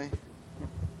 Seriously?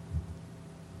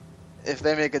 If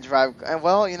they make a Drive...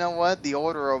 Well, you know what? The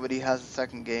Order already has a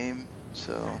second game,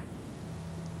 so...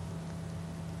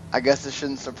 I guess it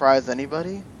shouldn't surprise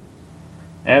anybody.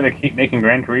 And they keep making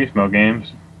Gran Turismo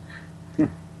games.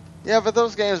 Yeah, but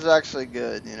those games are actually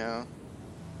good, you know?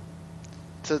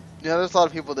 There's a lot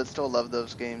of people that still love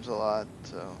those games a lot,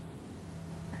 so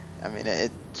I mean,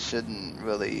 it shouldn't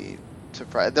really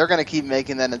surprise. They're gonna keep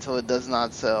making that until it does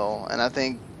not sell, and I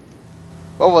think,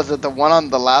 what was it? The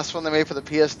last one they made for the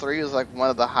PS3 was like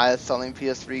one of the highest selling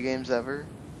PS3 games ever.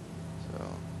 So,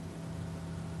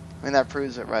 I mean, that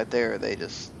proves it right there. They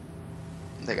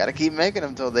gotta keep making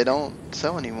them until they don't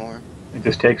sell anymore. It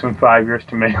just takes them 5 years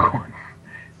to make one.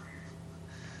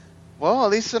 Well,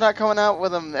 at least they're not coming out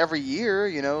with them every year,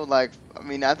 you know, like, I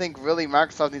mean, I think really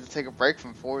Microsoft needs to take a break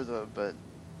from Forza, but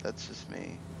that's just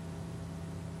me.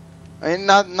 I mean,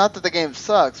 not that the game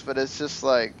sucks, but it's just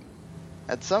like,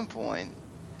 at some point.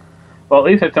 Well, at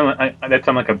least that's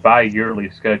on like a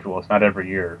bi-yearly schedule, it's not every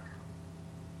year.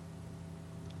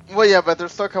 Well, yeah, but they're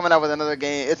still coming out with another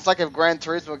game. It's like if Gran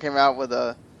Turismo came out with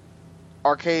a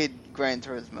arcade Gran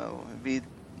Turismo, it'd be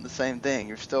the same thing.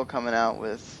 You're still coming out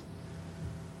with...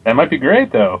 That might be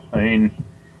great, though. I mean,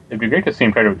 it'd be great to see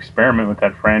him try to experiment with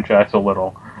that franchise a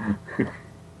little.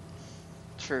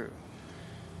 True.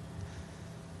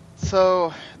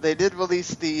 So, they did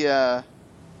release the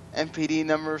NPD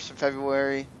numbers for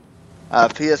February.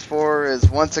 PS4 is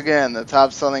once again the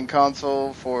top-selling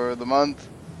console for the month,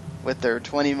 with their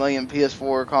 20 million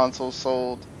PS4 consoles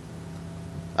sold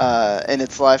in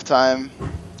its lifetime,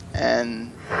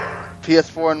 and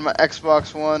PS4 and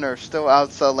Xbox One are still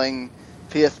outselling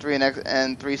PS3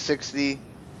 and 360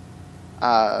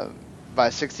 by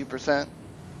 60%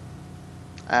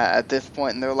 at this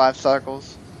point in their life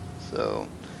cycles. So,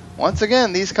 once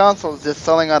again, these consoles just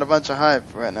selling out a bunch of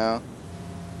hype right now.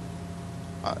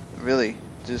 Really,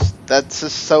 that's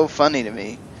just so funny to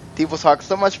me. People talk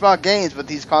so much about games, but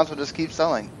these consoles just keep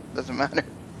selling. Doesn't matter.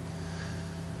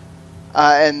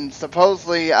 And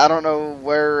supposedly, I don't know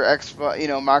where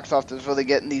Microsoft is really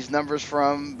getting these numbers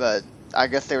from, but I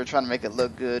guess they were trying to make it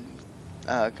look good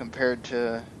compared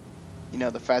to,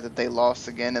 the fact that they lost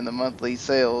again in the monthly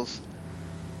sales.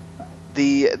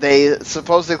 They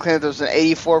supposedly claim there's an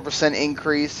 84%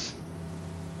 increase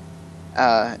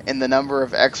in the number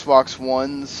of Xbox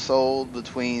Ones sold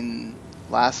between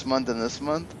last month and this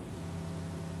month.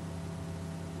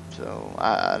 So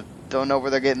I don't know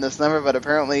where they're getting this number, but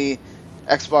apparently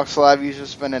Xbox Live users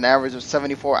spend an average of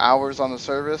 74 hours on the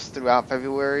service throughout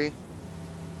February,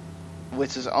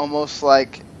 which is almost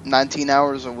like 19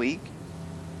 hours a week.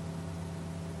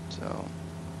 So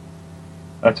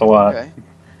that's a lot. Okay.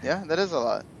 Yeah, that is a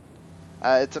lot.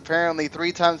 It's apparently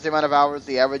 3 times the amount of hours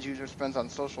the average user spends on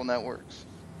social networks.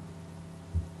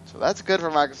 So that's good for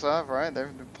Microsoft, right?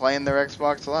 They're playing their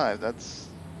Xbox Live. That's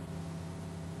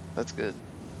good.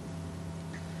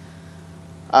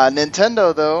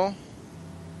 Nintendo though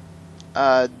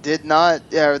did not.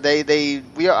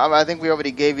 I think we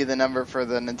already gave you the number for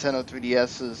the Nintendo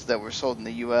 3DSs that were sold in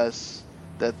the U.S.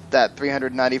 That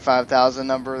 395,000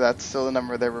 number. That's still the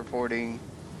number they're reporting.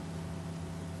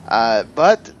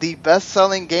 But the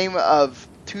best-selling game of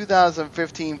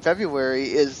 2015 February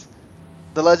is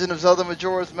The Legend of Zelda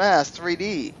Majora's Mask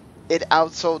 3D. It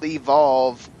outsold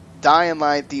Evolve, Dying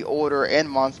Light, The Order, and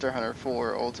Monster Hunter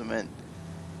 4 Ultimate.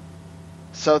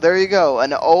 So there you go.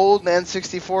 An old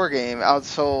N64 game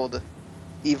outsold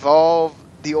Evolve,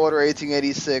 The Order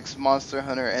 1886, Monster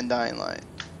Hunter, and Dying Light.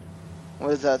 What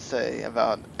does that say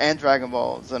about... And Dragon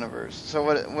Ball Xenoverse. So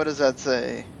what does that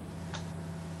say?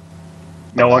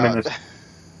 No one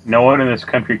in this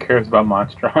country cares about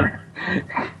Monster Hunter.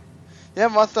 Yeah,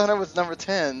 Monster Hunter was number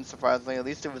 10, surprisingly. At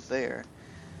least it was there.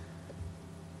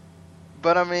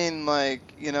 But I mean,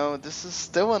 this is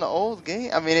still an old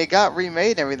game. I mean, it got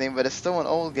remade and everything, but it's still an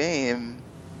old game.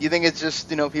 You think it's just,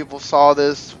 people saw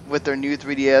this with their new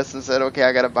 3DS and said, okay,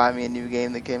 I gotta buy me a new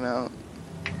game that came out?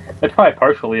 That's probably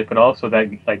partially it, but also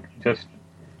that, just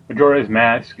Majora's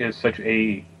Mask is such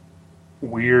a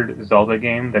weird Zelda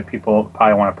game that people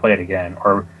probably want to play it again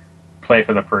or play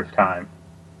for the first time.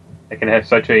 It can have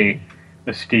such a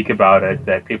mystique about it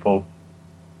that people,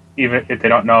 even if they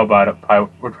don't know about it,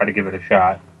 probably will try to give it a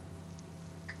shot.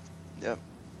 Yep.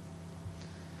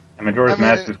 And Majora's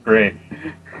Mask is great.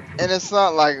 And it's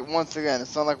not like, once again,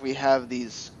 it's not like we have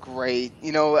these great,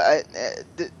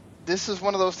 this is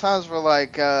one of those times where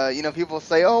people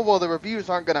say, oh, well, the reviews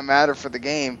aren't going to matter for the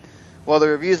game. Well, the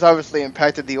reviews obviously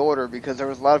impacted the order because there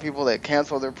was a lot of people that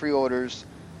canceled their pre-orders.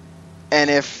 And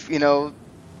if,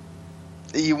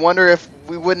 you wonder if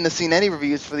we wouldn't have seen any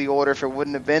reviews for the order if it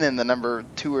wouldn't have been in the number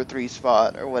 2 or 3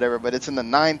 spot or whatever. But it's in the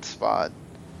 9th spot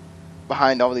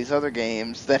behind all these other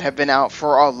games that have been out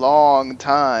for a long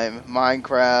time.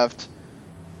 Minecraft,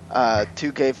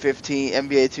 2K15,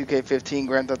 NBA 2K15,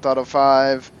 Grand Theft Auto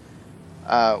 5.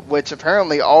 Which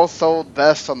apparently all sold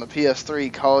best on the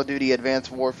PS3, Call of Duty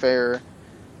Advanced Warfare.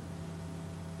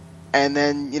 And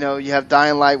then, you have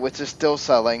Dying Light, which is still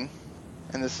selling.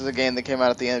 And this is a game that came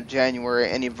out at the end of January.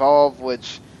 And Evolve,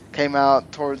 which came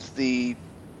out towards the,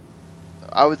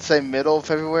 I would say, middle of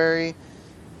February.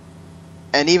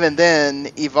 And even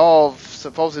then, Evolve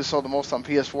supposedly sold the most on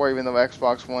PS4, even though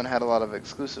Xbox One had a lot of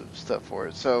exclusive stuff for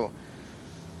it. So,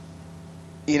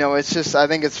 it's just, I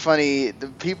think it's funny, the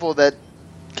people that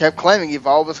kept claiming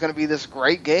Evolve was going to be this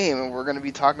great game and we're going to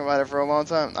be talking about it for a long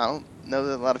time. I don't know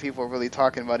that a lot of people are really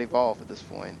talking about Evolve at this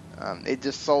point. It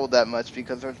just sold that much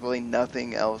because there's really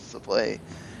nothing else to play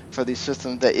for these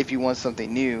systems that if you want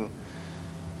something new.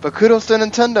 But kudos to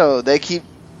Nintendo. They keep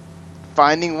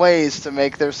finding ways to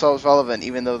make themselves relevant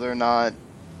even though they're not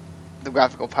the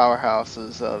graphical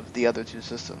powerhouses of the other two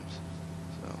systems.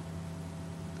 So.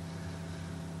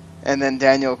 And then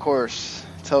Daniel, of course,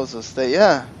 tells us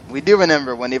that, we do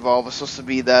remember when Evolve was supposed to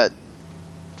be that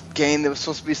game that was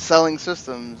supposed to be selling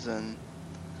systems, and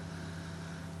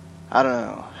I don't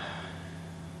know.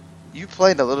 You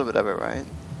played a little bit of it, right?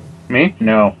 Me?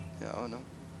 No. No.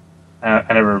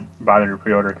 I never bothered to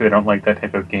pre-order because I don't like that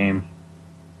type of game.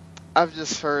 I've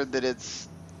just heard that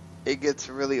it gets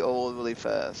really old really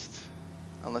fast,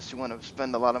 unless you want to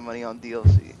spend a lot of money on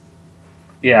DLC.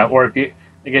 Yeah, or if you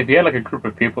had like a group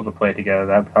of people to play together,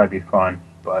 that'd probably be fun.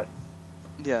 But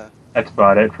yeah, that's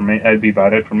about it for me. That'd be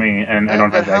about it for me, and I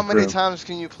don't have that how many group. times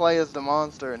can you play as the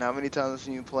monster, and how many times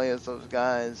can you play as those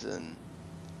guys? And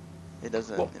it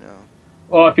doesn't,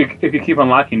 Well, if you keep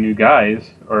unlocking new guys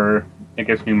or I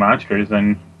guess new monsters,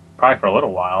 then probably for a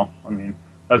little while. I mean,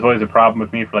 that's always a problem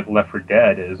with me for like Left 4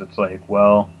 Dead. Is it's like,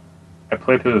 well, I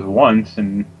played through this once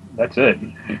and that's it.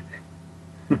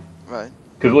 Right.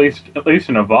 Because at least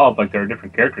in Evolve, like there are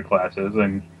different character classes,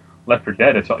 and Left 4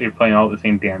 Dead, you're playing all the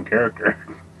same damn character.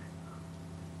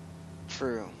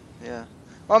 True. Yeah.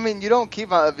 Well, I mean, you don't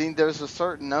keep. I mean, there's a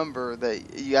certain number that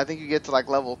I think you get to like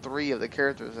level 3 of the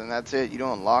characters, and that's it. You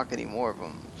don't unlock any more of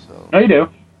them. So. No, you do.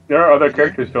 There are other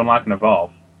characters to unlock and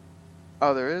Evolve.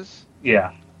 Oh, there is?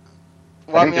 Yeah.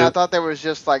 Well, I thought there was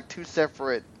just like 2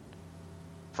 separate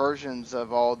versions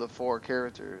of all the 4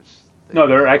 characters. No,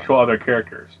 there are actual other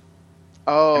characters.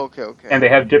 Oh, okay. And they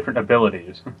have different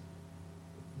abilities.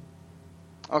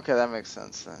 Okay, that makes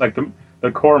sense then. Like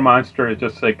the core monster is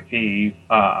just like a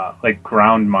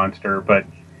ground monster, but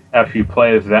after you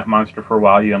play as that monster for a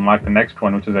while, you unlock the next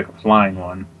one, which is like a flying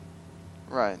one.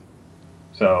 Right.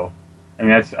 So, I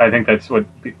mean, I think that's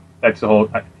the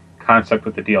whole concept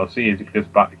with the DLC is you can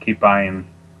just keep buying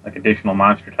like additional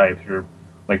monster types or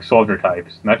like soldier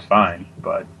types, and that's fine.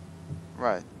 But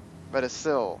right, but it's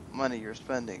still money you're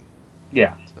spending.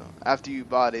 Yeah. So after you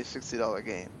bought a $60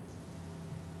 game.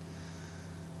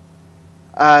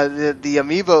 The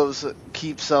Amiibos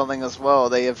keep selling as well.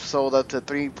 They have sold up to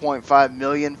 3.5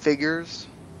 million figures.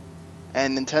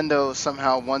 And Nintendo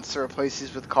somehow wants to replace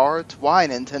these with cards. Why,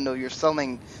 Nintendo? You're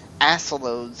selling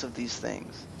assloads of these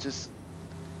things. Just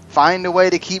find a way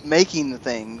to keep making the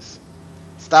things.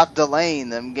 Stop delaying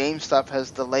them. GameStop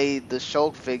has delayed the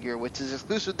Shulk figure, which is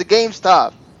exclusive to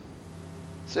GameStop.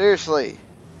 Seriously.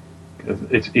 Because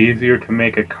it's easier to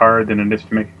make a card than it is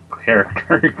to make a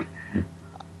character.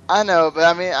 I know, but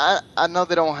I mean, I know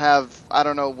they don't have. I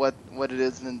don't know what it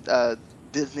is.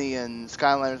 Disney and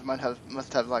Skylanders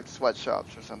must have like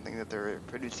sweatshops or something that they're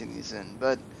producing these in.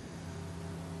 But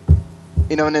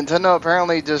Nintendo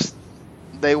apparently just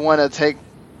they want to take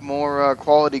more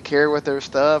quality care with their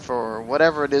stuff, or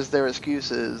whatever it is. Their excuse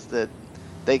is that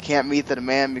they can't meet the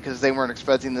demand because they weren't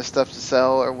expecting this stuff to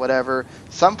sell or whatever.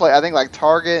 I think like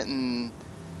Target and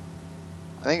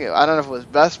I don't know if it was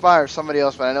Best Buy or somebody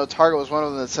else, but I know Target was one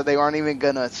of them that said they aren't even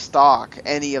gonna stock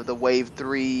any of the Wave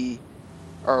 3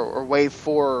 or Wave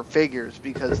 4 figures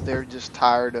because they're just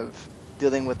tired of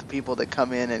dealing with the people that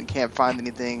come in and can't find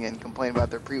anything and complain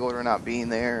about their pre-order not being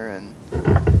there. And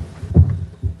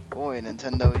boy,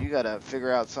 Nintendo, you gotta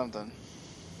figure out something.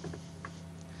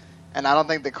 And I don't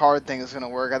think the card thing is gonna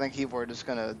work. I think people are just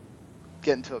gonna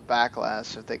get into a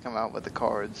backlash if they come out with the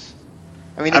cards.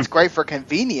 I mean, it's great for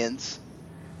convenience.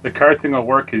 The card thing will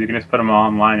work because you can just put them all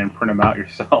online and print them out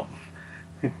yourself.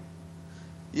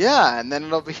 Yeah, and then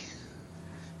it'll be...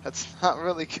 That's not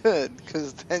really good,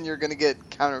 because then you're going to get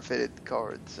counterfeited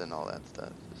cards and all that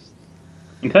stuff.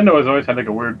 Nintendo has always had like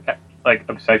a weird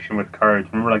obsession with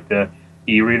cards. Remember like the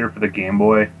e-reader for the Game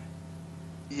Boy?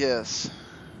 Yes.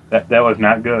 That was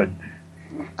not good.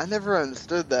 I never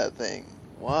understood that thing.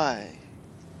 Why?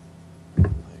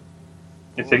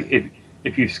 It's like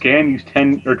if you use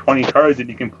 10 or 20 cards and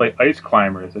you can play Ice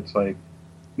Climbers, it's like,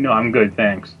 no, I'm good,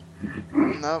 thanks.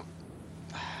 Nope.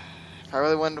 If I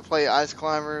really wanted to play Ice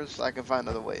Climbers, I can find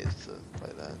other ways to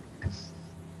play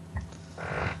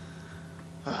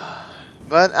that.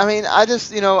 But, I mean, I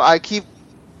just, I keep,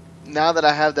 now that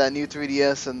I have that new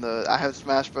 3DS and I have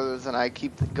Smash Brothers, and I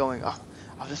keep going, oh,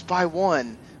 I'll just buy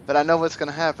one, but I know what's going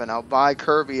to happen. I'll buy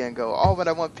Kirby and go, oh, but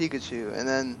I want Pikachu, and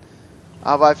then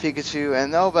I'll buy Pikachu,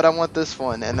 and no, but I want this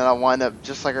one, and then I'll wind up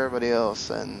just like everybody else,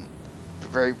 and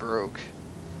very broke.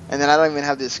 And then I don't even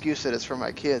have the excuse that it's for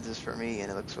my kids, it's for me,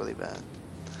 and it looks really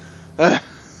bad.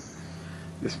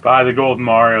 Just buy the Gold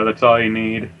Mario, that's all you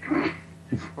need.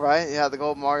 Right? Yeah, the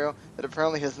Gold Mario, that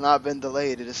apparently has not been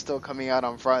delayed. It is still coming out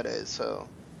on Fridays, so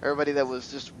everybody that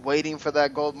was just waiting for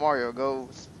that Gold Mario, go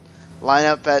line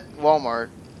up at Walmart,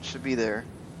 should be there.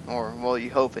 Or, well,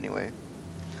 you hope anyway.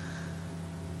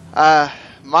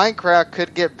 Minecraft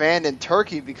could get banned in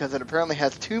Turkey because it apparently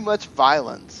has too much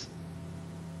violence.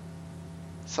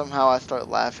 Somehow I start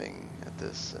laughing at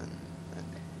this.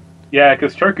 Yeah,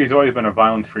 because Turkey's always been a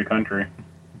violence-free country.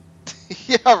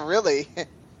 Yeah, really.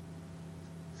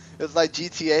 It's like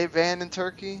GTA banned in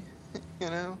Turkey,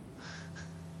 I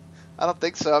don't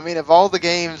think so. I mean, of all the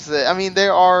games that... I mean,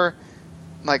 there are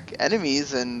like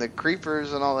enemies and the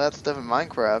creepers and all that stuff in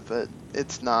Minecraft, but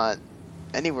it's not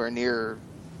anywhere near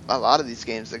a lot of these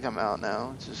games that come out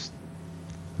now. It's just,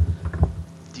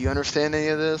 do you understand any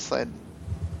of this?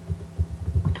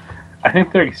 I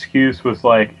think their excuse was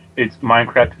like, it's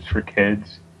Minecraft is for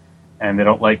kids, and they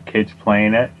don't like kids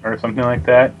playing it, or something like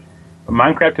that. But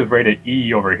Minecraft is rated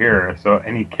E over here, so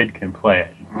any kid can play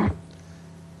it.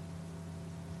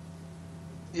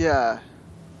 Yeah.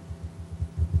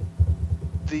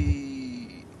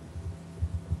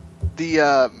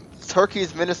 The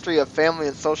Turkey's Ministry of Family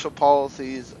and Social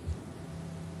Policies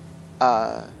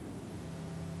are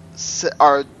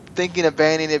thinking of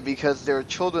banning it because their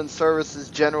Children's Services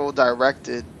General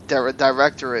Directorate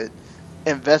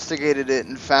investigated it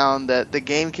and found that the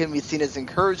game can be seen as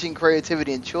encouraging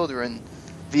creativity in children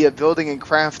via building and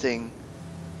crafting,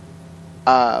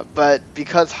 but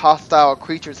because hostile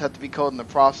creatures have to be killed in the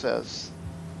process,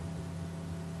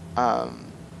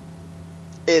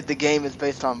 the game is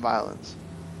based on violence.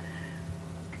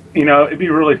 You know, it'd be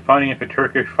really funny if a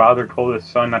Turkish father told his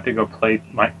son not to go play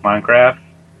Minecraft,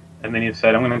 and then he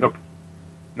said, I'm going to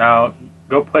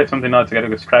go play something else. I got to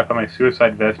go strap on my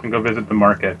suicide vest and go visit the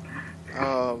market.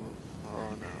 Oh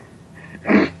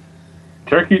no.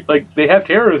 Turkey, like, they have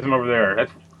terrorism over there.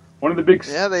 That's one of the big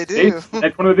they do. States.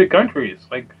 That's one of the big countries.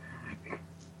 Like,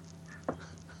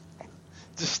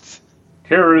 just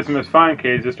terrorism is fine,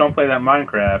 kids. Just don't play that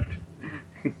Minecraft.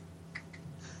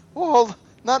 Well,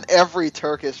 not every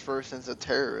Turkish person's a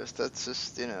terrorist. That's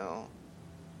just,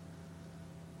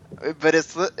 But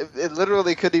it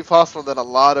literally could be possible that a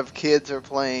lot of kids are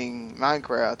playing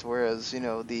Minecraft, whereas,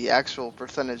 the actual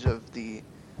percentage of the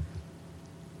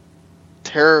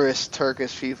terrorist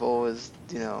Turkish people is,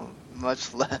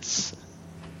 much less.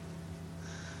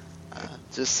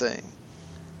 Just saying.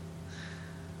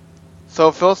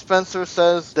 So Phil Spencer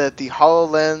says that the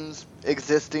HoloLens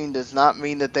existing does not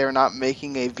mean that they're not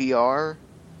making a VR.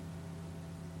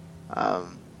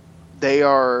 They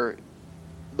are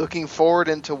looking forward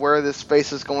into where this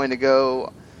space is going to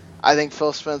go. I think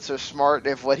Phil Spencer's smart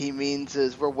if what he means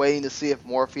is we're waiting to see if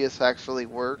Morpheus actually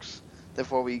works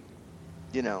before we,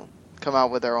 come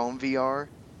out with our own VR.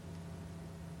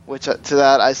 Which, to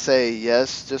that I say,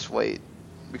 yes, just wait.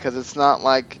 Because it's not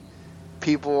like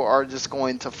people are just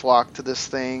going to flock to this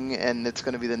thing and it's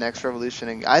going to be the next revolution.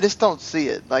 And I just don't see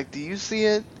it. Like, do you see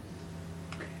it?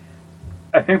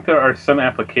 I think there are some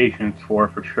applications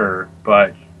for sure,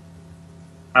 but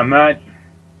I'm not.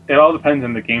 It all depends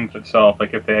on the games itself,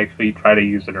 like if they actually try to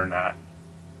use it or not.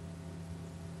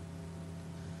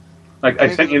 Like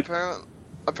I sent you.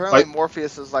 Apparently,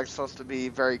 Morpheus is like supposed to be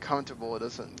very comfortable. It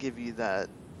doesn't give you that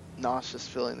nauseous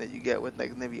feeling that you get with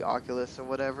like maybe Oculus or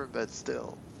whatever, but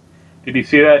still. Did you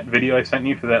see that video I sent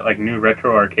you for that like new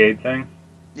retro arcade thing?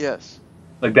 Yes.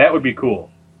 Like that would be cool.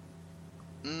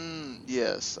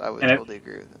 Yes, I would totally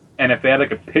agree with that. And if they had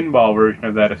like a pinball version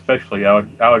of that, especially,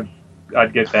 I'd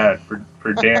get that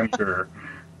for damn sure.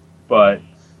 But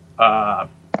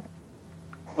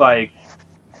like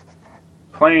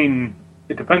playing,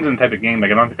 it depends on the type of game.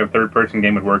 Like I don't think a third-person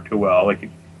game would work too well. Like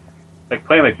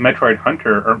playing like Metroid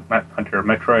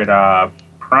Metroid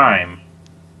Prime.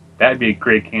 That'd be a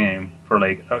great game for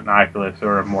like an Oculus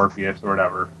or a Morpheus or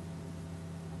whatever.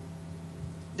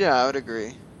 Yeah, I would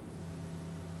agree.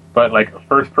 But like a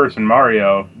first-person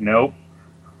Mario, nope.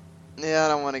 Yeah, I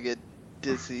don't want to get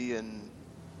dizzy and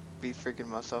be freaking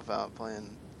myself out playing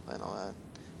all that.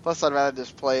 Plus, I'd rather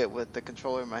just play it with the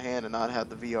controller in my hand and not have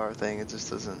the VR thing. It just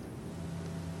doesn't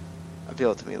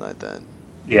appeal to me like that.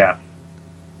 Yeah.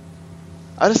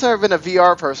 I've just never been a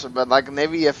VR person, but like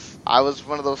maybe if I was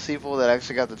one of those people that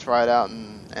actually got to try it out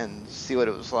and see what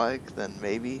it was like, then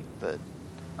maybe. But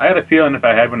I had a feeling if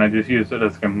I had one, I'd just use it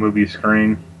as like a movie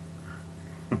screen.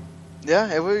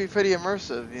 Yeah, it would be pretty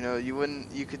immersive.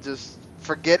 You could just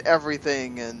forget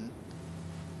everything and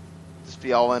just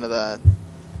be all into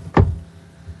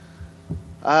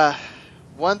that.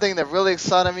 One thing that really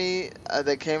excited me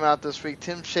that came out this week,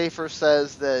 Tim Schafer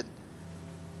says that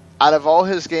out of all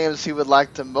his games, he would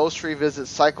like to most revisit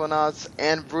Psychonauts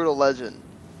and Brutal Legend.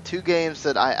 Two games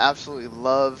that I absolutely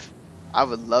love. I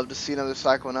would love to see another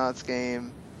Psychonauts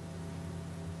game.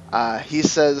 He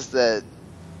says that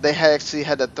they actually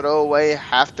had to throw away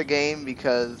half the game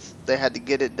because they had to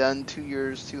get it done 2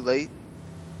 years too late.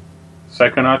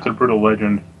 Psychonauts or Brutal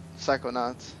Legend?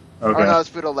 Psychonauts. Okay. Oh, no, it's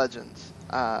Brutal Legends.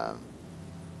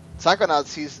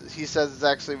 Psychonauts, he says, is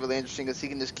actually really interesting because he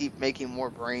can just keep making more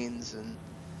brains, and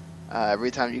every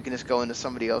time you can just go into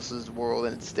somebody else's world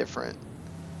and it's different.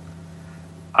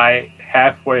 I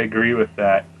halfway agree with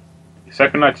that.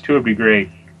 Psychonauts 2 would be great.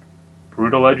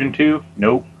 Brutal Legend 2?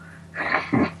 Nope.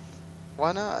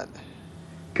 Why not?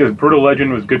 Because Brutal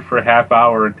Legend was good for a half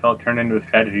hour until it turned into a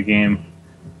strategy game.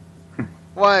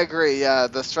 Well, I agree. Yeah,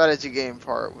 the strategy game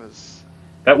part was...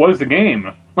 That was the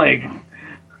game. Like,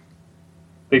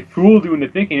 they fooled you into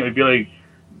thinking it would be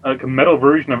like a metal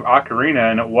version of Ocarina,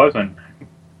 and it wasn't.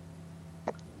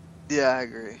 Yeah, I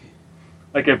agree.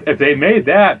 Like, if they made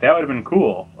that would have been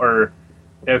cool. Or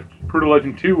if Brutal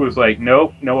Legend 2 was like,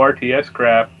 nope, no RTS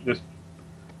crap, just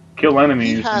kill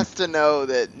enemies. He has to know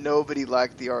that nobody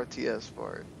liked the RTS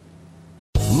part.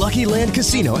 Lucky Land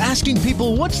Casino, asking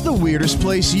people, what's the weirdest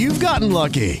place you've gotten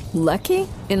lucky? Lucky?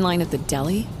 In line at the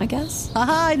deli, I guess?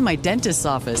 Aha, in my dentist's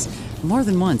office. More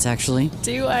than once, actually.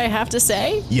 Do I have to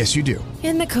say? Yes, you do.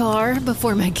 In the car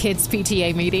before my kids'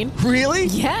 PTA meeting. Really?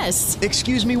 Yes.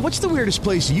 Excuse me, what's the weirdest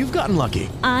place you've gotten lucky?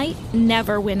 I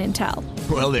never win and tell.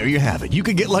 Well, there you have it. You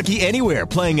can get lucky anywhere,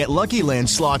 playing at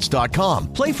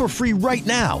LuckyLandSlots.com. Play for free right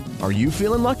now. Are you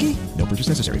feeling lucky? No purchase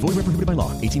necessary. Void where prohibited by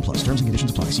law. 18 plus. Terms and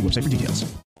conditions apply. See website for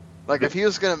details. Like, if he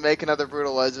was going to make another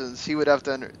Brutal Legends, he would have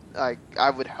to, I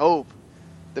would hope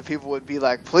that people would be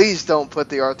like, please don't put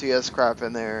the RTS crap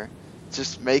in there.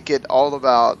 Just make it all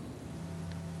about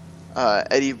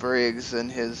Eddie Briggs and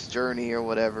his journey or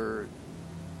whatever,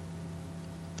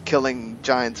 killing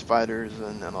giant spiders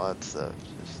and all that stuff.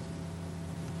 Just,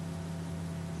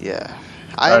 yeah.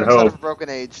 I am excited for Broken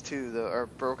Age 2, though, or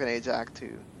Broken Age Act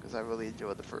 2, because I really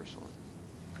enjoyed the first one.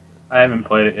 I haven't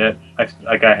played it yet. I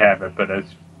have it, but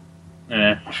it's...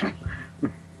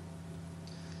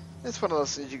 It's one of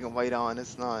those things you can wait on.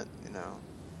 It's not,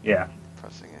 Yeah.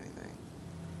 pressing anything.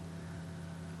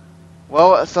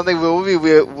 Well, something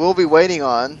we'll be waiting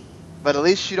on, but at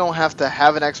least you don't have to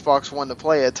have an Xbox One to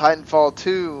play it. Titanfall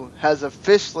 2 has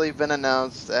officially been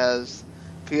announced as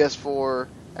PS4,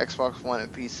 Xbox One,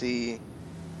 and PC.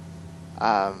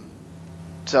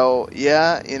 So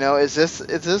yeah, is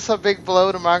this a big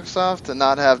blow to Microsoft to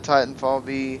not have Titanfall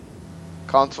be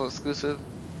console exclusive?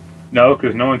 No,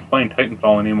 because no one's playing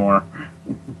Titanfall anymore.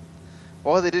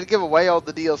 Well, they did give away all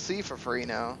the DLC for free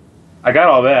now. I got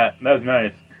all that. That was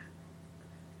nice.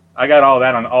 I got all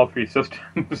that on all three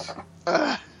systems.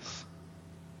 Well,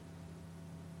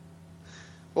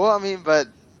 I mean, but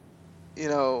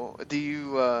do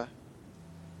you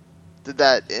did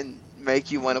that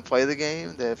make you want to play the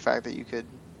game? The fact that you could,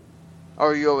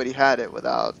 or you already had it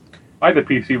without? I had the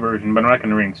PC version, but I'm not going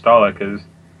to reinstall it because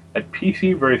that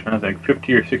PC version has like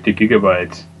 50 or 60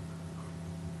 gigabytes.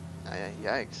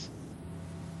 Yikes!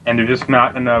 And there's just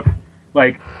not enough.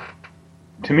 Like,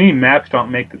 to me, maps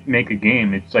don't make a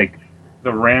game. It's like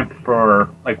the ramp for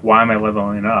like, why am I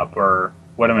leveling up, or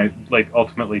what am I like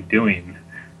ultimately doing?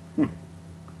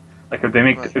 Like, if they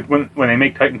make when they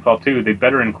make Titanfall 2, they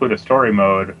better include a story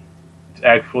mode that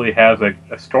actually has like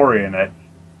a story in it,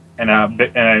 and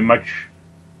a much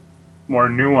more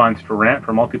nuanced ramp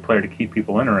for multiplayer to keep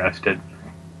people interested.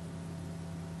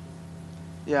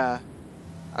 Yeah,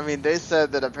 I mean, they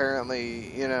said that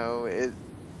apparently,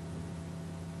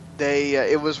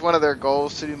 it was one of their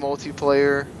goals to do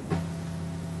multiplayer,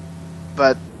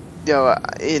 but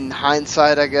in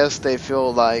hindsight, I guess they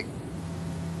feel like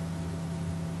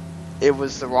it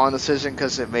was the wrong decision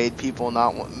because it made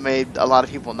a lot of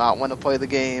people not want to play the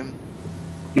game.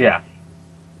 Yeah.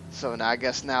 So now I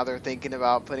guess they're thinking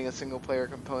about putting a single player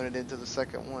component into the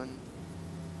second one.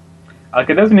 Like,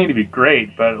 it doesn't need to be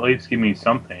great, but at least give me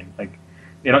something. Like,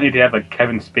 you don't need to have like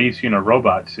Kevin Spacey in a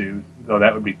robot suit, though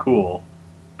that would be cool.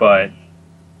 But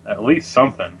at least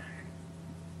something.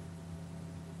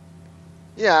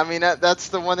 Yeah, I mean, that's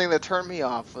the one thing that turned me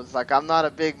off, was like, I'm not a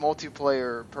big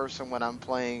multiplayer person when I'm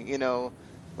playing,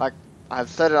 like I've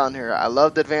said it on here, I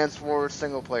loved Advanced Wars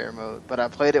single player mode, but I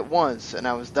played it once and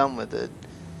I was done with it.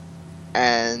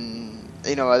 And,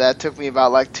 that took me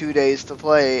about like 2 days to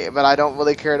play, but I don't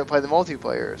really care to play the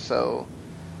multiplayer, so.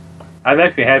 I've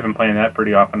actually been playing that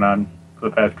pretty off and on for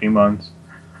the past few months.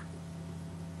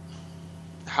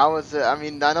 How is it? I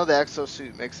mean, I know the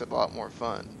exosuit makes it a lot more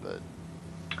fun, but...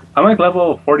 I'm like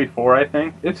level 44, I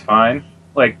think. It's fine.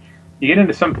 Like, you get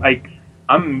into some, like,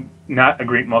 I'm not a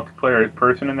great multiplayer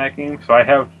person in that game, so I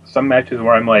have some matches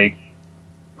where I'm like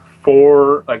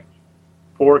 4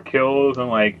 kills and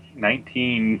like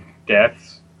 19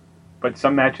 deaths, but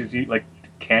some matches you like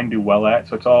can do well at,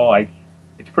 so it's all like,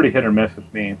 it's pretty hit or miss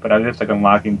with me, but I'm just like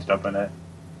unlocking stuff in it.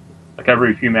 Like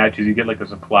every few matches you get like a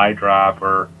supply drop,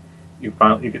 or you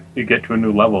get to a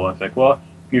new level, and it's like, well,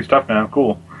 new stuff now,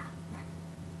 cool.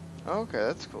 Okay,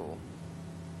 that's cool.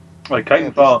 Like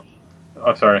Titanfall.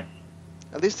 Oh, sorry.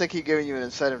 At least they keep giving you an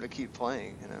incentive to keep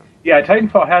playing, Yeah,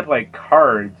 Titanfall had like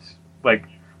cards, like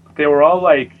they were all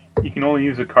like, you can only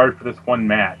use a card for this one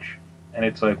match, and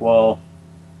it's like, well,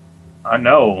 I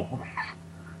know.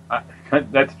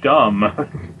 that's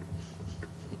dumb.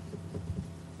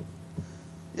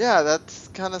 Yeah, that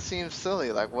kind of seems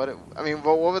silly. Like, what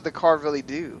would the card really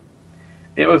do?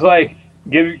 It was like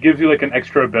gives you like an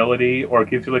extra ability, or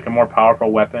gives you like a more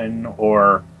powerful weapon,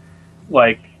 or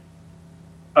like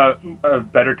a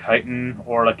better Titan,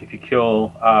 or like if you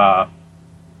kill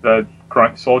the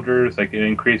grunt soldiers, like it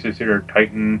increases your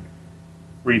Titan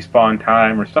respawn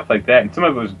time or stuff like that. And some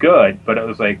of it was good, but it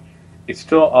was like it's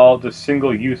still all just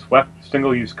single use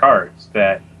cards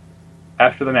that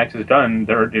after the match is done,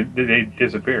 they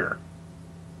disappear.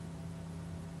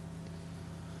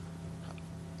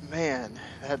 Man,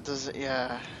 that doesn't.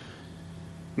 Yeah.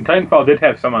 And Titanfall did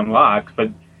have some unlocks,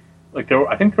 but like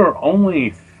I think there were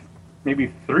only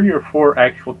maybe 3 or 4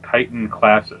 actual Titan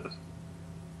classes,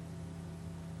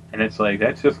 and it's like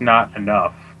that's just not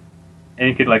enough. And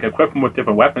you could like equip them with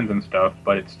different weapons and stuff,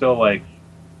 but it's still like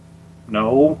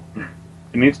no.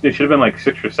 It should have been like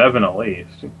 6 or 7 at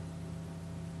least.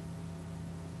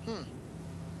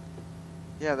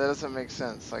 Yeah, that doesn't make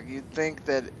sense. Like, you'd think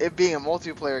that it being a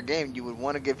multiplayer game, you would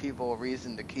want to give people a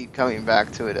reason to keep coming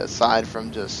back to it, aside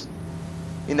from just,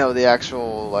 the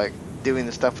actual, like, doing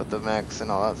the stuff with the mechs and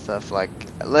all that stuff. Like,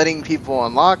 letting people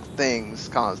unlock things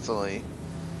constantly.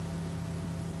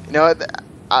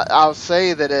 I'll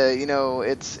say that,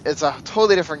 it's a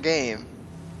totally different game.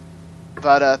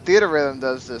 But Theater Rhythm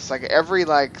does this. Like, every,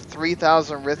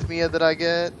 3,000 Rhythmia that I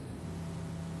get,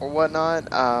 or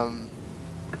whatnot,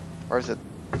 or is it...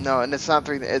 No, and it's not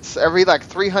 3. It's every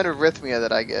 300 Rhythmia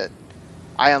that I get,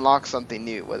 I unlock something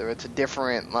new. Whether it's a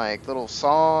different little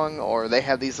song, or they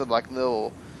have these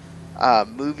little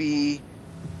movie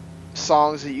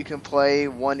songs that you can play,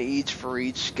 one each for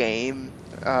each game,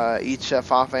 each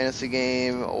Final Fantasy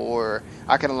game. Or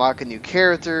I can unlock a new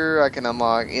character. I can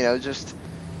unlock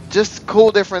just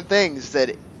cool different things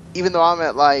that even though I'm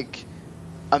at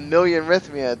 1 million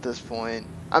Rhythmia at this point,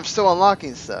 I'm still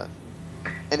unlocking stuff.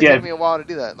 And it took me a while to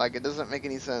do that. Like, it doesn't make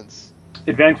any sense.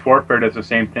 Advanced Warfare does the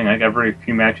same thing. Like, every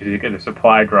few matches you get a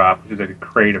supply drop, which is like a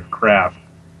crate of craft.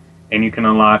 And you can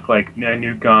unlock, a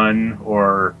new gun,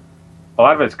 or a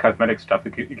lot of it's cosmetic stuff.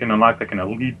 You can unlock, an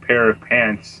elite pair of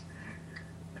pants.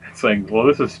 It's like, well,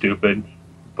 this is stupid.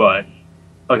 But,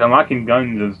 unlocking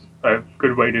guns is a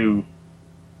good way to,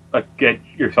 get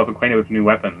yourself acquainted with new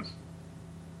weapons.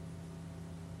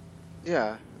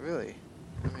 Yeah, really.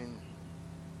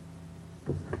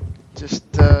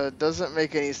 Just doesn't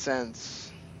make any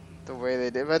sense the way they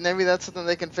did. But maybe that's something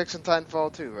they can fix in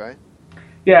Titanfall too, right?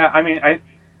 Yeah,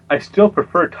 I still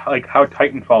prefer how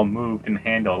Titanfall moved and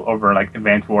handled over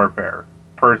Advanced Warfare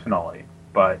personally,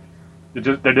 but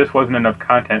there just wasn't enough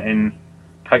content in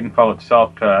Titanfall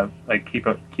itself to keep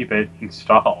it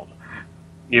installed,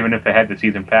 even if they had the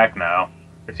season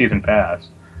pass.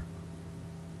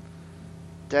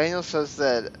 Daniel says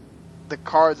that the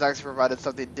cards actually provided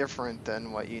something different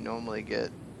than what you normally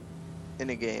get in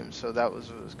a game, so that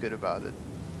was what was good about it.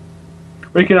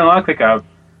 Or you can unlock a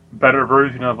better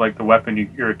version of the weapon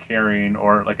you're carrying,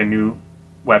 or a new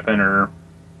weapon, or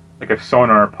a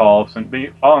sonar pulse, and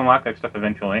they all unlock that stuff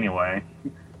eventually anyway.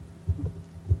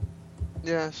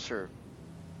 Yeah, sure.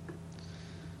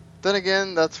 Then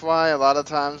again, that's why a lot of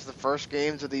times the first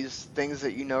games of these things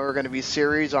that are going to be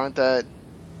series aren't that,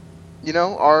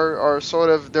 are sort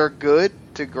of, they're good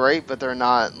to great, but they're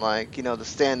not the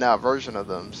standout version of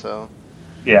them. So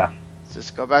yeah,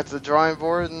 just go back to the drawing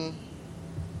board and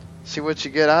see what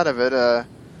you get out of it.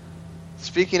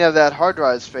 Speaking of that hard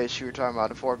drive space you were talking about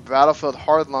before, Battlefield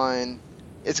Hardline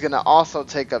is going to also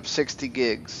take up 60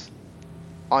 gigs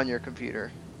on your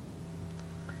computer.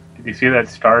 Did you see that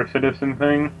Star Citizen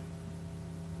thing?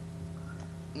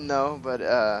 No, but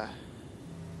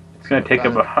it's going to take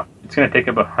up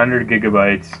 100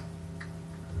 gigabytes.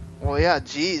 Well, yeah,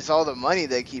 geez, all the money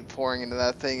they keep pouring into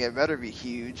that thing, it better be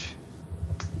huge.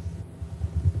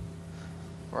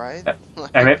 Right?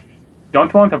 And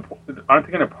aren't they going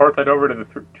to port that over to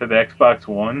the Xbox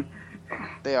One?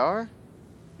 They are?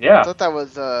 Yeah. I thought that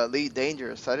was Elite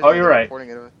Dangerous. I didn't know you're right. Porting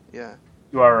it over. Yeah.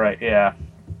 You are right, yeah.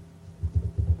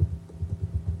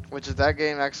 Which, is that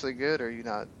game actually good, or are you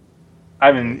not? I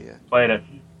haven't played it.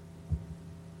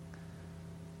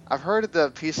 I've heard the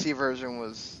PC version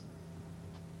was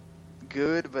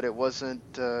good, but it wasn't,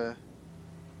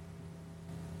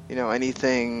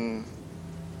 anything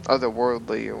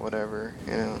otherworldly or whatever,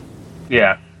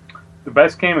 Yeah. The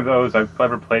best game of those I've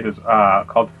ever played is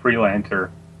called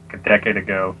Freelancer, a decade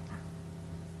ago.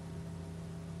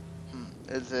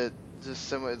 Is it just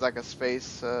similar, like a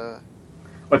space, Well,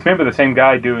 it's made by the same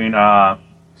guy doing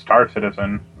Star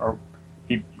Citizen, or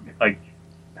he,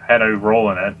 had a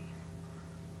role in it.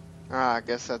 I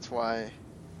guess that's why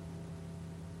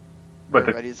But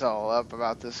everybody's all up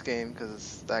about this game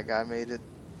because that guy made it.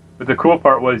 But the cool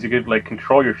part was you could like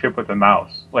control your ship with a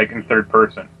mouse, like in third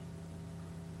person.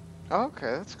 Oh,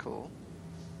 okay, that's cool.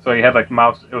 So you had like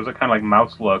mouse. It was a kind of like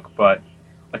mouse look, but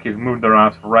like if you moved the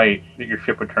mouse right, your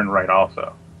ship would turn right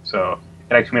also. So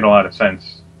it actually made a lot of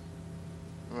sense.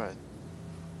 Right.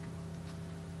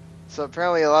 So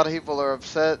apparently a lot of people are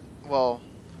upset. Well,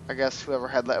 I guess whoever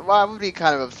had... Well, I would be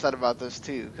kind of upset about this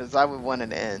too, because I would want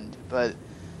an end. But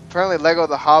apparently LEGO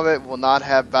The Hobbit will not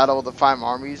have Battle of the Five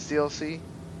Armies DLC.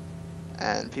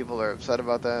 And people are upset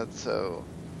about that, so...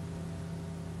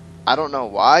 I don't know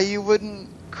why you wouldn't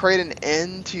create an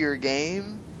end to your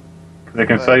game. They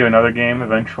can sell you another game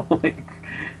eventually.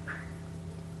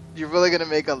 You're really going to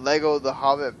make a LEGO The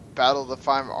Hobbit Battle of the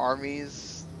Five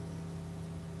Armies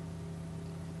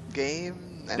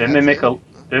game? Didn't they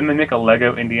make a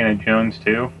Lego Indiana Jones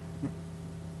too?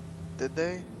 Did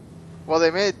they? Well, they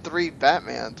made 3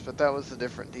 Batmans, but that was a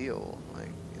different deal. Like,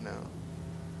 you know.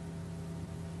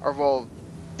 Or, well,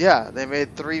 yeah, they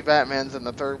made 3 Batmans, and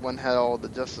the third one had all the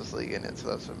Justice League in it, so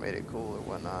that's what made it cool or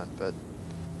whatnot. But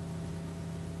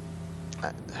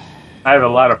I have a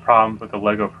lot of problems with the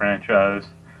Lego franchise.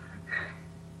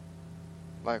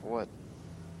 Like what?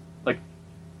 Like,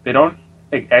 they don't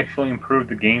actually improve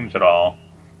the games at all.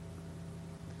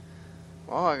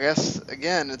 Well, I guess,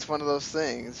 again, it's one of those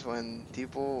things when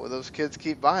those kids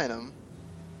keep buying them.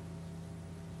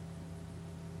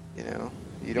 You know,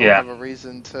 you don't have a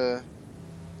reason to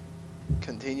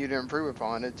continue to improve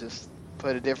upon it. Just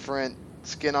put a different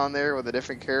skin on there with a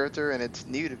different character, and it's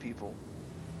new to people.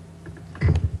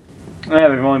 Yeah,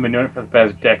 they've only been doing it for the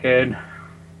past decade.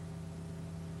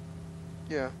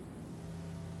 Yeah.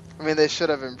 I mean, they should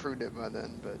have improved it by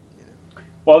then, but, you know.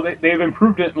 Well, they've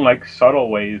improved it in, like, subtle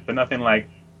ways, but nothing, like,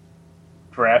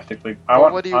 drastically.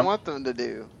 What do you want them to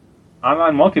do?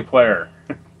 Online multiplayer.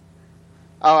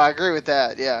 Oh, I agree with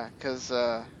that, yeah, because,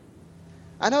 I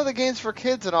know the game's for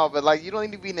kids and all, but, like, you don't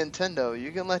need to be Nintendo.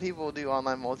 You can let people do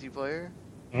online multiplayer.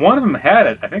 One of them had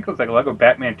it. I think it was, like, Lego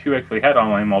Batman 2 actually had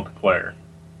online multiplayer.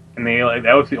 And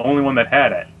that was the only one that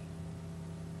had it.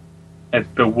 It's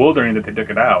bewildering that they took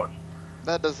it out.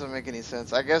 That doesn't make any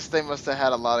sense. I guess they must have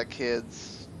had a lot of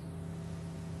kids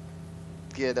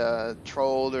get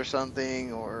trolled or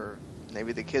something, or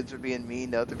maybe the kids were being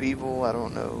mean to other people. I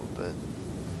don't know, but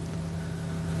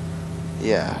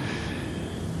yeah.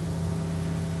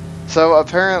 So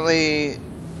apparently,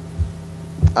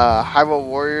 Hyrule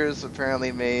Warriors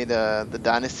apparently made the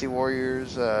Dynasty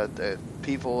Warriors. The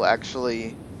people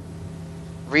actually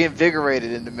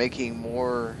reinvigorated into making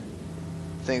more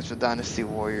things with Dynasty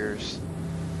Warriors,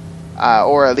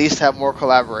 or at least have more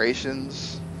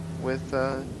collaborations with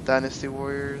Dynasty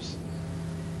Warriors.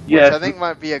 Yeah, which I think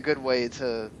might be a good way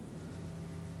to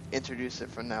introduce it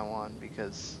from now on,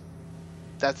 because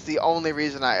that's the only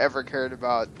reason I ever cared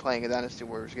about playing a Dynasty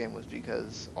Warriors game, was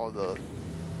because all the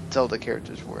Zelda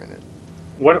characters were in it.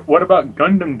 What about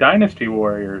Gundam Dynasty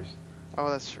Warriors? Oh,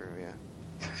 that's true, yeah.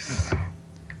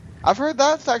 I've heard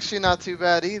that's actually not too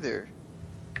bad either.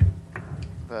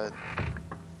 But,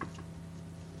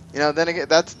 you know, then again,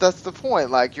 that's the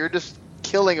point. Like, you're just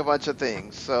killing a bunch of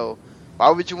things. So, why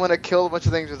would you want to kill a bunch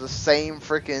of things with the same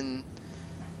freaking,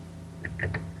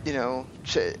 you know,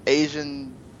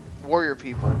 Asian warrior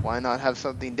people? Why not have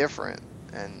something different?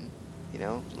 And, you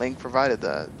know, Link provided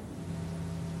that.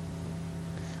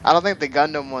 I don't think the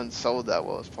Gundam one sold that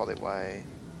well. It's probably why.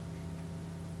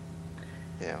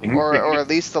 Yeah, or at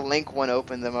least the Link one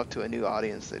opened them up to a new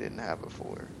audience they didn't have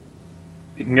before.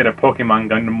 You can get a Pokemon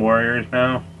Gundam Warriors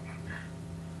now.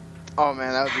 Oh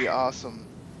man, that would be awesome.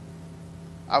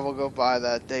 I will go buy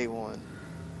that day one.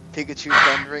 Pikachu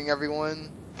thundering everyone.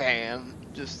 Bam.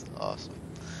 Just awesome.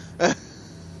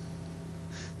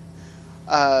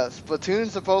 Splatoon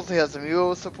supposedly has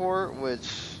Amiibo support, which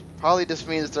probably just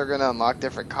means they're going to unlock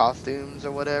different costumes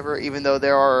or whatever, even though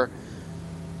there are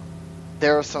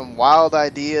some wild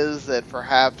ideas that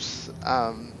perhaps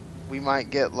we might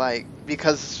get, like,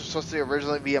 because it's supposed to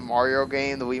originally be a Mario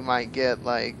game, that we might get,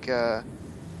 like,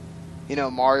 you know,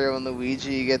 Mario and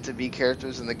Luigi get to be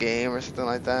characters in the game or something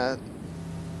like that.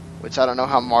 Which I don't know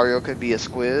how Mario could be a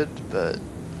squid, but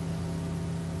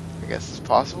I guess it's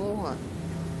possible.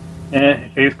 Yeah,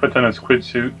 he puts on a squid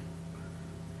suit.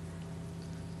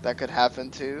 That could happen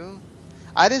too.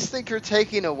 I just think you're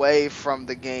taking away from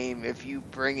the game if you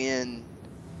bring in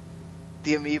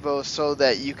the amiibo so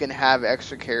that you can have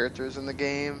extra characters in the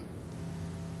game.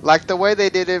 Like the way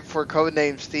they did it for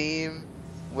Codenames Theme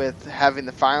with having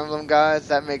the Fire Emblem guys,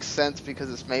 that makes sense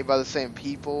because it's made by the same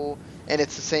people and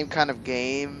it's the same kind of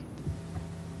game.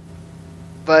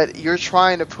 But you're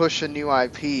trying to push a new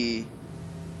IP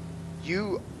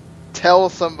you tell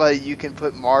somebody you can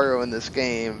put Mario in this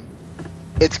game,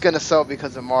 it's going to sell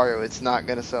because of Mario. It's not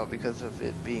going to sell because of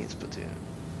it being Splatoon.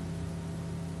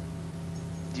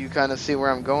 Do you kind of see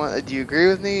where I'm going? Do you agree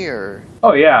with me, or?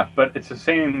 Oh yeah, but it's the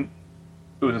same.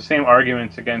 It was the same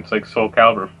arguments against like Soul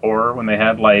Calibur 4 when they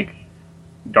had like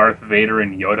Darth Vader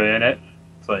and Yoda in it.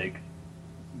 It's like,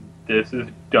 this is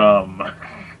dumb.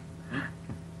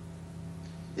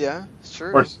 Yeah, it's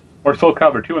true. Or Soul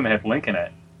Calibur 2 when they had Link in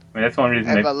it. I mean, that's the only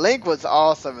reason. But Link was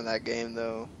awesome in that game,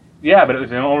 though. Yeah, but it was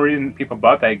the only reason people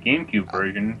bought that GameCube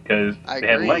version because they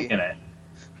had Link in it.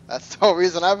 That's the whole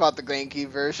reason I bought the GameCube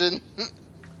version.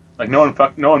 Like no one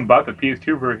bought the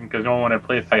PS2 version because no one wanted to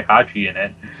play Heihachi in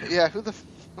it. Yeah, who the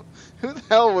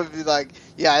hell would be like,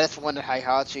 yeah, I just wanted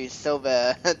Heihachi so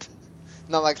bad.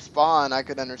 Not like Spawn, I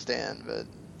could understand, but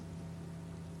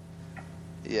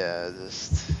yeah,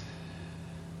 just.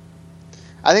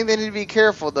 I think they need to be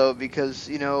careful though, because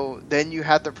then you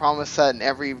have to promise that in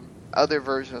every other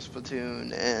version of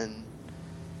Splatoon, and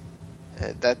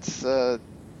that's a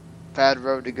bad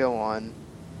road to go on.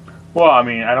 Well, I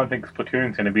mean, I don't think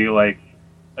Splatoon's going to be like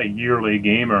a yearly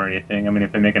game or anything. I mean,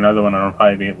 if they make another one, it'll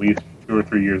probably be at least 2 or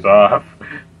 3 years off.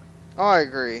 Oh, I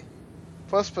agree.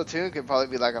 Plus, Splatoon could probably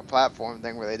be like a platform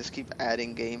thing where they just keep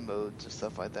adding game modes and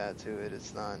stuff like that to it.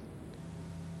 It's not,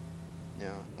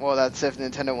 well, that's if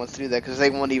Nintendo wants to do that, because they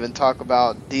won't even talk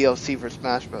about DLC for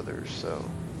Smash Brothers. So,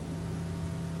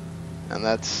 and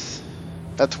that's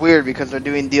weird because they're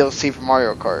doing DLC for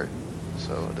Mario Kart,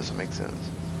 so it doesn't make sense.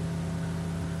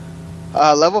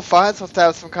 Level 5 is supposed to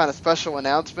have some kind of special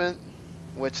announcement,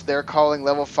 which they're calling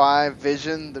Level 5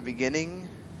 Vision the Beginning.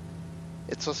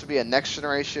 It's supposed to be a next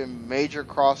generation major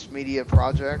cross-media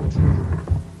project,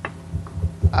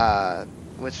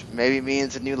 which maybe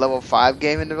means a new Level 5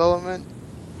 game in development.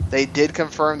 They did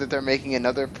confirm that they're making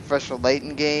another Professional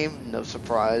Layton game, no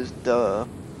surprise, duh.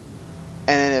 And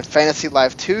then Fantasy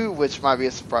Life 2, which might be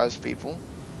a surprise to people,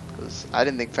 because I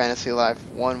didn't think Fantasy Life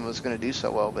 1 was going to do so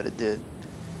well, but it did.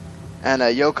 And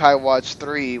Yokai Watch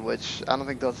 3, which I don't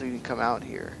think those even come out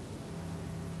here.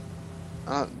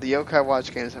 The Yokai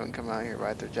Watch games haven't come out here,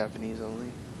 right? They're Japanese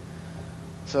only.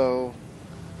 So,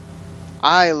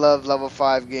 I love Level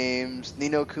 5 games. Ni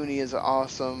no Kuni is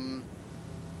awesome.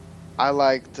 I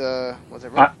liked, was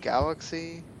it Red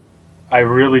Galaxy? I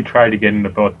really tried to get into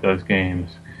both those games.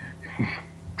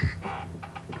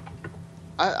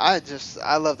 I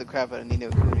love the crap out of Ni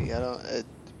no Kuni. It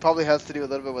probably has to do a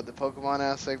little bit with the Pokemon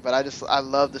aspect, but I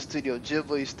love the Studio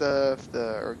Ghibli stuff,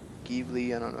 or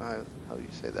Ghibli, I don't know how you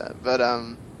say that, but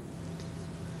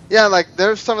yeah, like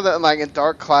there's some of that, like in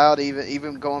Dark Cloud,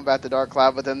 even going back to Dark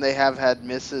Cloud, but then they have had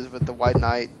misses with the White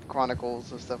Knight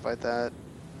Chronicles and stuff like that.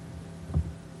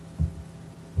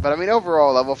 But I mean,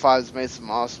 overall, Level 5's made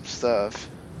some awesome stuff.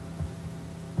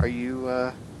 Are you?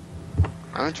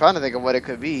 I'm trying to think of what it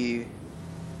could be.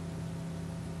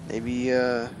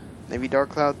 Maybe Dark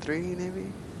Cloud 3, maybe?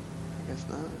 I guess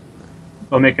not.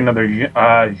 They'll make another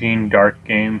Xen Dark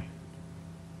game.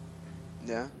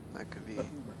 Yeah, that could be.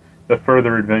 The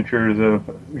Further Adventures of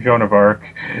Joan of Arc.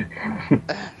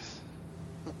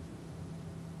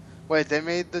 Wait, they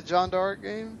made the Joan d'Arc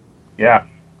game? Yeah.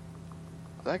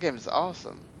 That game is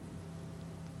awesome.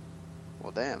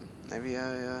 Well, damn. Maybe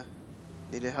I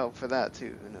needed help for that,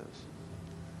 too. Who knows?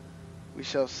 We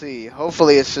shall see.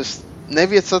 Hopefully it's just...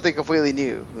 Maybe it's something completely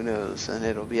new. Who knows? And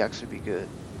it'll actually be good.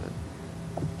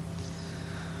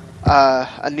 But,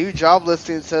 a new job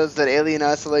listing says that Alien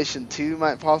Isolation 2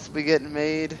 might possibly get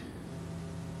made.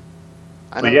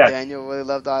 I know Daniel really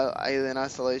loved Alien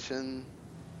Isolation.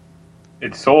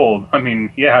 It's sold. I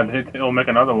mean, yeah, they'll make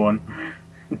another one.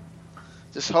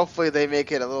 Just hopefully they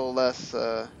make it a little less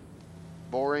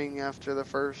boring after the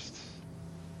first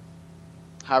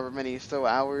however many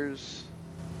hours.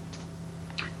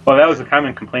 Well, that was a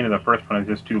common complaint of the first one. It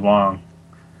was just too long.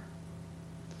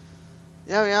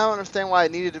 Yeah, I mean, I don't understand why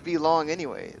it needed to be long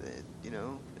anyway.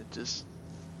 It just...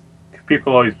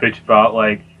 People always bitch about,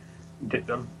 like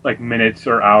minutes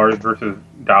or hours versus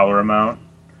dollar amount.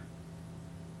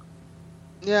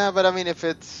 Yeah, but I mean, if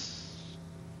it's...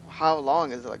 How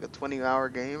long is it? Like a 20-hour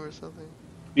game or something?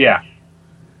 Yeah.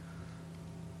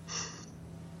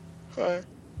 Alright.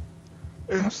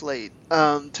 It's late.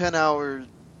 10-hour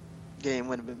game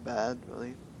wouldn't have been bad,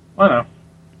 really. I know.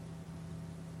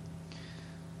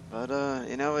 But,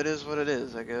 it is what it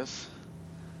is, I guess.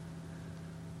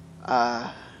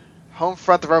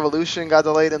 Homefront: The Revolution got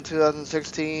delayed in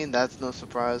 2016. That's no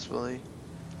surprise, really.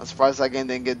 I'm surprised that game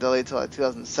didn't get delayed till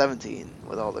 2017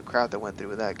 with all the crap that went through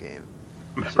with that game.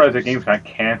 I'm surprised the game's got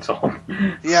canceled.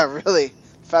 Yeah, really.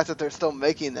 The fact that they're still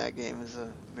making that game is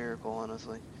a miracle,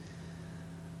 honestly.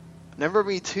 Remember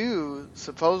Me 2,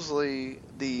 supposedly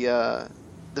the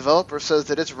developer says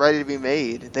that it's ready to be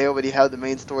made. They already have the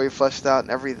main story fleshed out and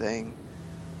everything.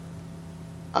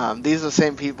 These are the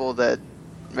same people that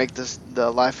make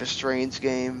the Life is Strange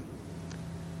game.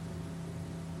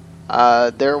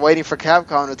 They're waiting for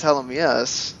Capcom to tell them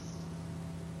yes.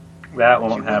 That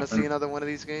won't happen. You want to see another one of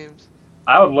these games?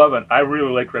 I would love it. I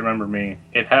really like Remember Me.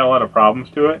 It had a lot of problems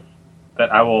to it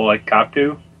that I will cop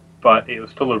to, but it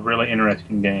was still a really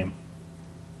interesting game.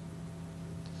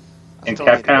 And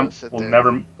Capcom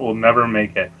will never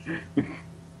make it.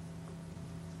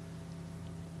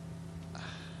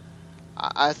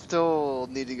 I still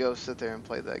need to go sit there and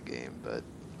play that game, but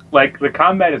the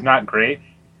combat is not great,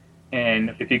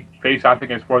 and if you face off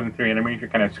against more than 3 enemies, you're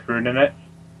kind of screwed in it.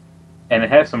 And it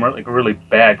has some really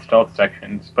bad stealth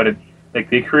sections, but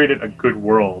they created a good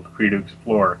world for you to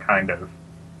explore, kind of.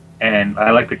 And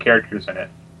I like the characters in it.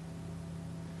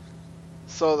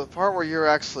 So the part where you're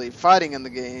actually fighting in the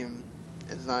game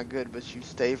is not good, but you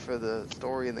stay for the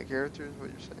story and the characters, what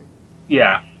you're saying?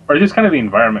 Yeah, or just kind of the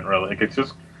environment, really. It's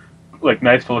just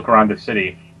nice to look around the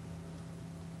city.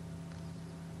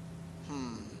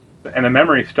 And the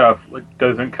memory stuff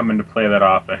doesn't come into play that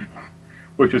often,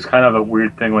 which is kind of a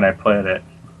weird thing when I played it.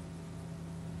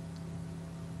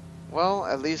 Well,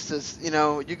 at least it's,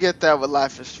 you get that with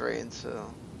Life is Strange,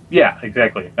 so... Yeah,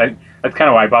 exactly. That's kind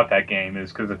of why I bought that game,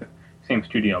 is because the same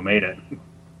studio made it.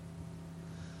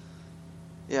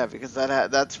 Yeah, because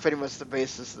that's pretty much the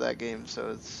basis of that game,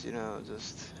 so it's,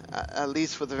 just... At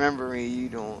least with Remember Me, you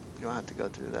don't have to go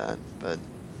through that, but...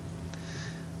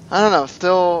 I don't know,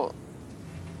 still...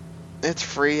 It's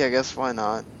free, I guess, why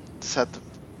not? Just have to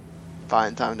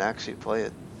find time to actually play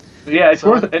it. Yeah, it's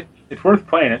worth it. It's worth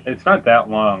playing it. It's not that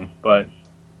long, but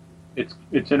it's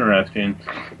interesting.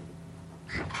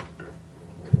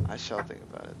 I shall think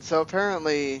about it. So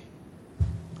apparently,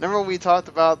 remember when we talked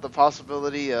about the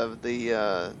possibility of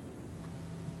the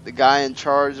guy in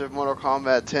charge of Mortal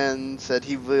Kombat 10 said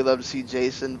he'd really love to see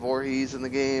Jason Voorhees in the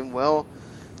game? Well,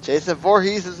 Jason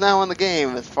Voorhees is now in the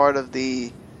game as part of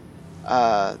the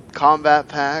combat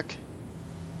pack.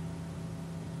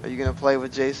 Are you gonna play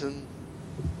with Jason?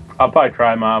 I'll probably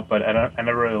try him out, but I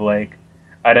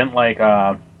didn't like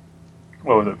what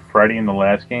was it, Freddy in the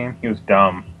last game? He was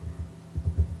dumb,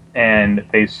 and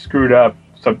they screwed up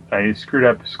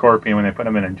Scorpion when they put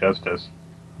him in Injustice.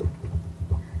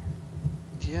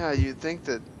 Yeah, you'd think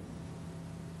that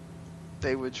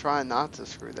they would try not to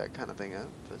screw that kind of thing up.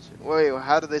 But wait,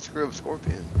 how did they screw up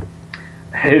Scorpion?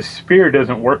 His spear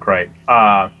doesn't work right.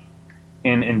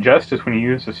 In Injustice, when you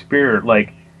use the spear,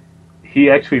 he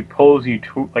actually pulls you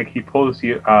to, he pulls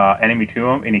the enemy to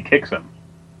him and he kicks him,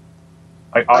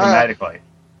 automatically.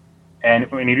 And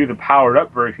when you do the powered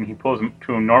up version, he pulls him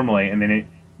to him normally, and then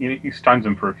he stuns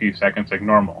him for a few seconds like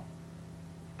normal.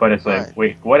 But it's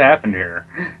wait, what happened here?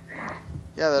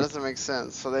 Yeah, that doesn't make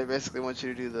sense. So they basically want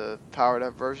you to do the powered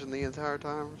up version the entire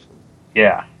time or something?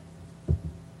 Yeah.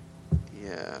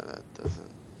 Yeah, that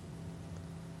doesn't...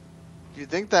 You'd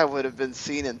think that would have been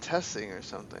seen in testing or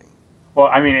something. Well,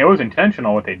 I mean, it was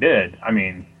intentional what they did. I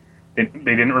mean, they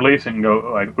didn't release it and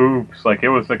go, oops. It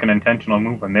was an intentional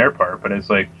move on their part. But it's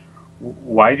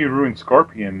why'd you ruin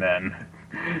Scorpion then?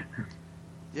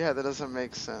 Yeah, that doesn't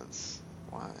make sense.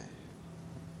 Why?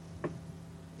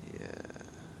 Yeah.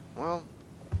 Well,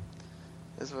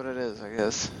 is what it is, I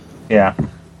guess. Yeah.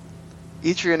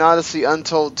 Etrian Odyssey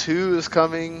Untold 2 is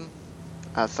coming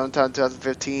sometime in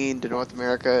 2015 to North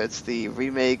America. It's the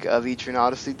remake of Etrian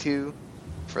Odyssey 2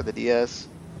 for the DS.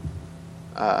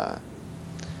 I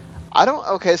don't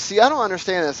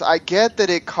understand this. I get that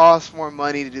it costs more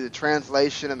money to do the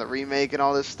translation and the remake and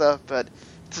all this stuff, but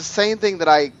it's the same thing that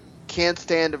I can't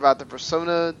stand about the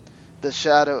Persona, the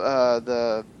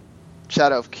Shadow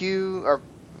of Q, or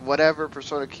whatever,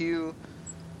 Persona Q.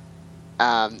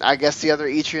 I guess the other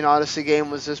Etrian Odyssey game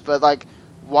was this, but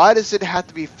why does it have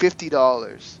to be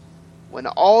 $50 when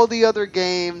all the other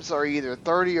games are either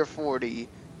 $30 or $40?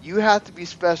 You have to be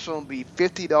special and be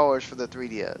 $50 for the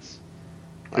 3DS.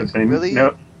 Because they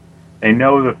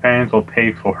know the fans will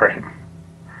pay for it.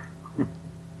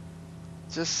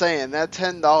 Just saying, that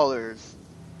 $10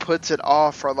 puts it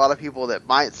off for a lot of people that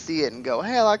might see it and go,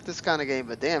 hey, I like this kind of game,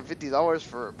 but damn, $50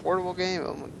 for a portable game?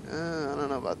 I don't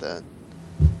know about that.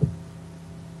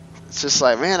 It's just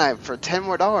man, for $10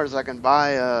 more I can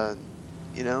buy a,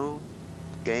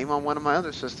 game on one of my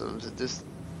other systems. It's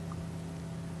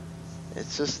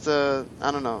just, I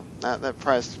don't know, that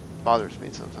price bothers me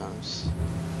sometimes.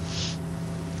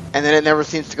 And then it never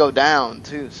seems to go down,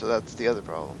 too, so that's the other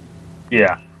problem.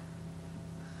 Yeah.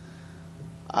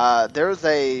 There's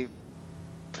a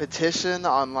petition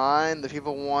online that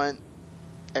people want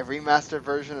a remastered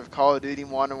version of Call of Duty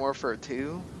Modern Warfare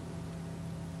 2.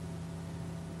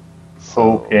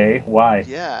 So, okay, why?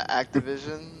 Yeah,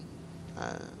 Activision.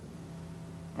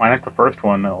 Why not the first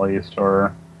one at least,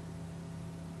 or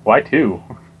why 2?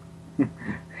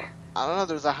 I don't know.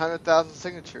 There's 100,000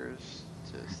 signatures.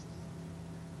 Just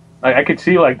I could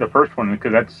see like the first one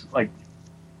because that's like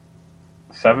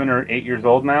 7 or 8 years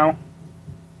old now.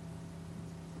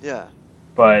 Yeah.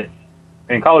 But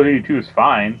Call of Duty 2 is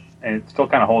fine, and it still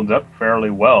kind of holds up fairly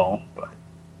well. But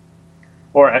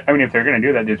if they're going to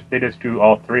do that, they just do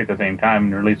all 3 at the same time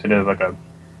and release it as like a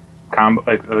combo,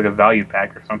 like a value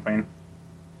pack or something.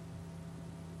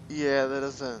 Yeah, that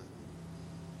doesn't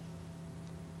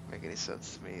make any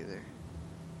sense to me either.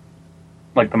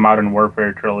 Like the Modern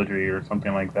Warfare trilogy or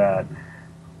something like that.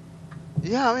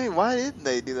 Yeah, I mean, why didn't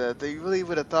they do that? They really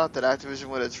would have thought that Activision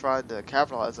would have tried to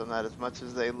capitalize on that as much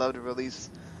as they love to release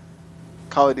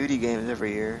Call of Duty games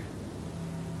every year.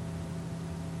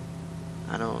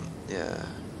 Yeah.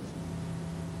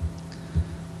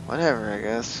 Whatever, I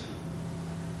guess.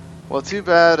 Well, too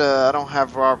bad I don't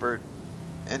have Robert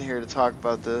in here to talk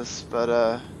about this,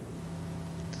 but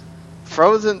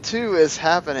Frozen 2 is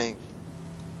happening.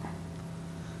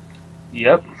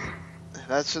 Yep.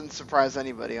 That shouldn't surprise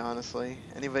anybody, honestly.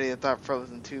 Anybody that thought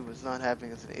Frozen 2 was not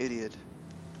happening is an idiot.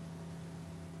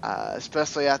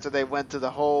 Especially after they went to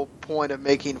the whole point of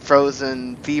making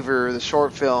Frozen Fever, the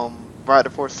short film, right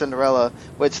before Cinderella,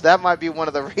 which that might be one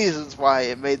of the reasons why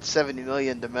it made $70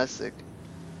 million domestic.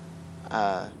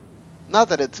 Not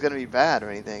that it's going to be bad or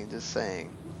anything, just saying.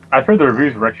 I've heard the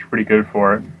reviews were actually pretty good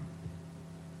for it.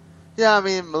 Yeah, I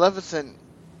mean, Maleficent,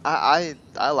 I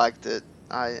liked it.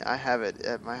 I have it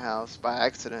at my house by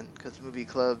accident because Movie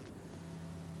Club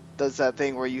does that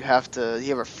thing where you have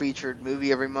a featured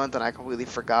movie every month, and I completely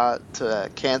forgot to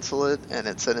cancel it, and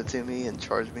it sent it to me and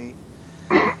charged me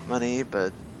money,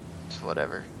 but it's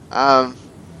whatever.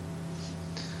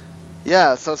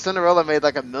 Yeah, so Cinderella made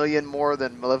like $1 million more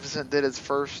than Maleficent did its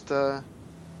first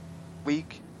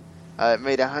week. It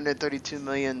made $132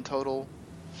 million total,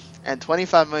 and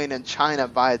 $25 million in China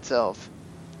by itself.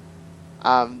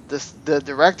 The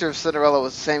director of Cinderella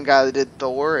was the same guy that did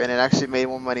Thor, and it actually made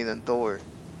more money than Thor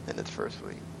in its first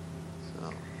week.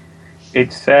 So.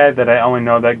 It's sad that I only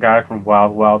know that guy from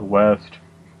Wild Wild West,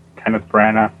 Kenneth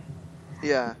Branagh.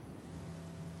 Yeah.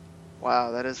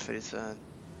 Wow, that is pretty sad.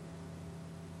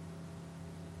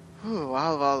 Ooh,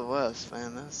 Wild Wild West,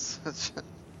 man, that's such a...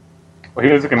 Well,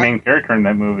 he was like a main character in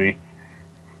that movie.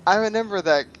 I remember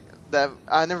that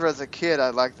I remember as a kid I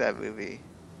liked that movie.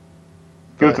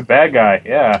 He was a bad guy,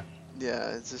 yeah.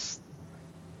 Yeah, it's just...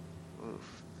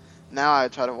 Oof. Now I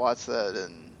try to watch that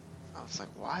and I was like,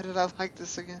 why did I like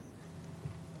this again?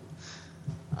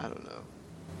 I don't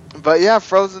know. But yeah,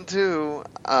 Frozen 2,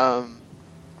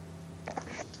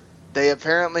 they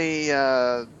apparently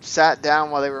sat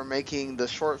down while they were making the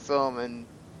short film and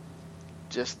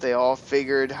they all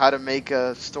figured how to make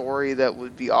a story that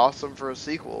would be awesome for a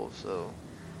sequel, so...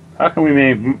 How can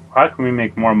we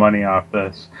make more money off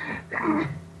this?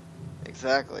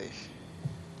 Exactly.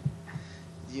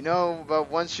 You know,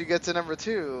 but once you get to number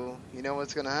 2, you know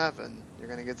what's going to happen. You're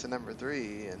going to get to number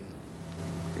 3, and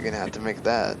you're going to have to make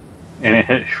that. And it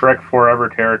hit Shrek Forever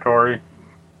territory?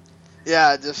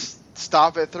 Yeah, just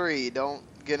stop at 3. Don't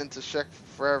get into Shrek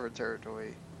Forever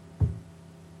territory.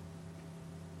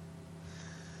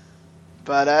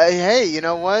 But, hey, you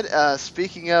know what?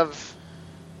 Speaking of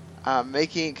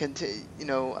making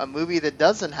a movie that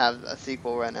doesn't have a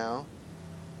sequel right now,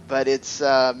 but it's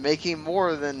making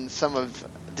more than some of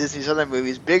Disney's other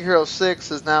movies. Big Hero 6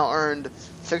 has now earned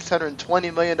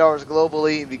 $620 million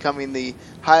globally, becoming the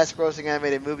highest grossing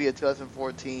animated movie of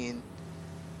 2014.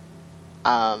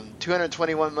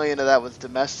 $221 million of that was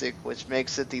domestic, which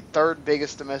makes it the third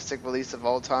biggest domestic release of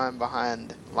all time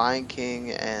behind Lion King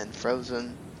and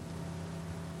Frozen.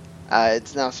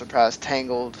 It's now surpassed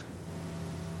Tangled.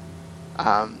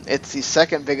 It's the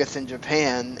second biggest in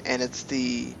Japan, and it's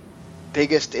the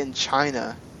biggest in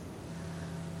China.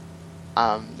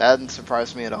 That didn't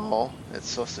surprise me at all. It's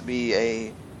supposed to be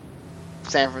a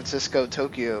San Francisco,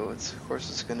 Tokyo. Of course,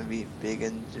 it's going to be big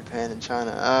in Japan and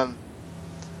China.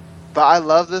 But I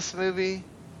love this movie.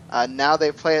 Now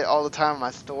they play it all the time in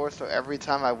my store, so every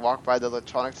time I walk by the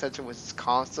electronics section, which is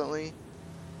constantly,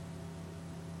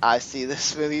 I see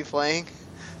this movie playing.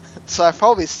 So I've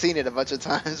probably seen it a bunch of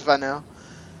times by now.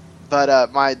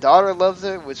 But my daughter loves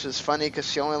it, which is funny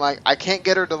because she only I can't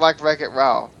get her to like Wreck-It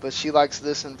Ralph, but she likes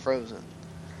this and Frozen.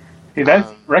 See,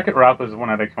 Wreck-It Ralph is one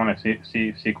I'd want to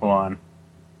see sequel on.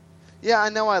 Yeah, I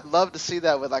know. I'd love to see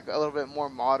that with like a little bit more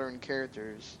modern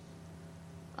characters.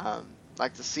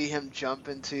 Like to see him jump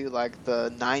into like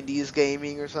the 90s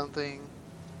gaming or something.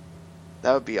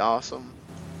 That would be awesome.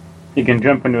 He can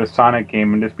jump into a Sonic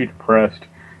game and just be depressed.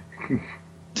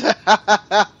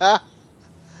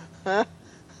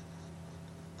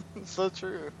 So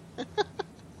true.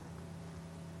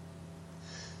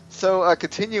 So,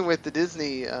 continuing with the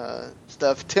Disney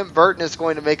stuff, Tim Burton is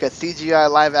going to make a CGI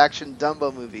live-action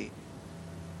Dumbo movie.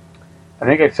 I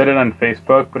think I said it on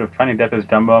Facebook, but if Johnny Depp is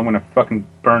Dumbo, I'm going to fucking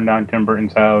burn down Tim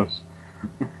Burton's house.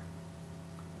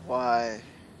 Why?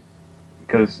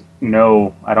 Because,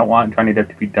 no, I don't want Johnny Depp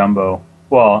to be Dumbo.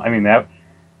 Well, I mean, that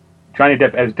Johnny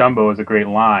Depp as Dumbo is a great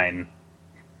line.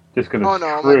 Just because it's true.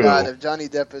 Oh my god, if Johnny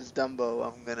Depp is Dumbo,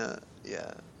 I'm gonna,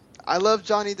 yeah. I love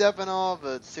Johnny Depp and all,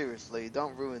 but seriously,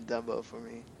 don't ruin Dumbo for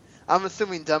me. I'm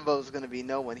assuming Dumbo's gonna be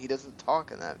no one. He doesn't talk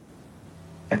in that.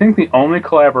 I think the only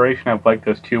collaboration I've liked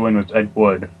those two in was Ed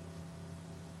Wood.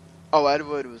 Oh, Ed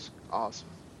Wood was awesome.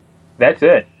 That's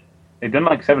it. They've done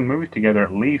like 7 movies together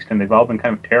at least, and they've all been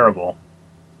kind of terrible.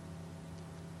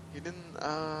 You didn't,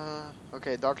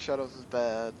 okay, Dark Shadows is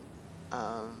bad.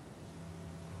 I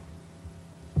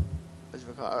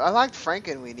liked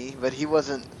Frankenweenie, but he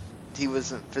wasn't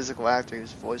physical actor, he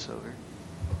was voiceover.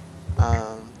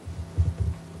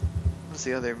 What's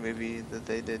the other movie that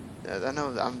they did? I don't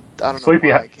know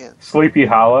why I can't. Sleepy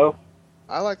Hollow.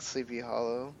 I like Sleepy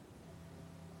Hollow.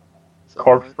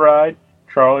 Corpse Bride.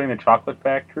 Charlie and the Chocolate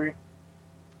Factory.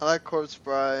 I like Corpse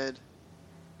Bride.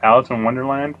 Alice in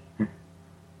Wonderland.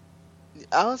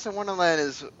 Alice in Wonderland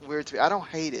is weird to me. I don't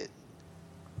hate it.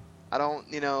 I don't,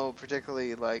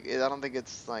 particularly like it. I don't think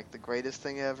it's like the greatest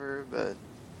thing ever, but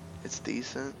it's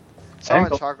decent.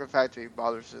 Charlie and Chocolate Factory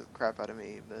bothers the crap out of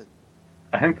me, but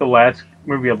I think the last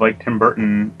movie of like Tim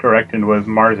Burton directed was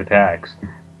Mars Attacks.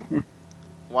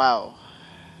 Wow,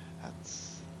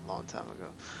 that's a long time ago.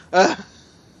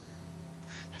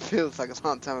 It feels like a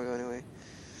long time ago anyway.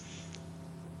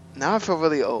 Now I feel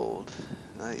really old.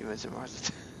 Now that you mentioned Mars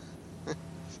Attacks.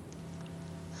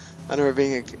 I remember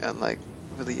being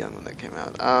really young when that came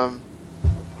out.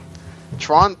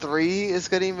 Tron 3 is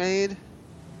getting made.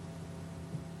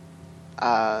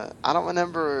 I don't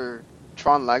remember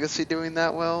Tron Legacy doing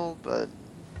that well, but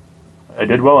I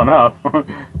did well enough.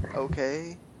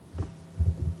 Okay.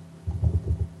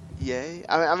 Yay.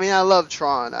 I mean, I love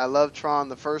Tron. I love Tron,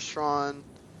 the first Tron.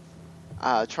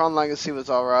 Tron Legacy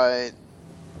was alright.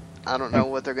 I don't know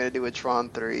what they're going to do with Tron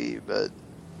 3, but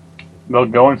they'll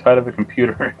go inside of a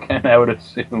computer again, I would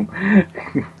assume.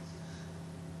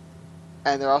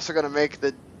 And they're also going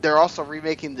to they're also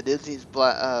remaking the Disney's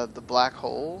the Black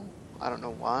Hole. I don't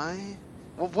know why.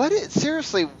 Well,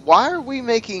 seriously, why are we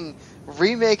remaking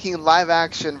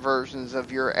live-action versions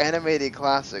of your animated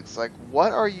classics? Like,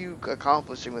 what are you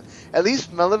accomplishing with? At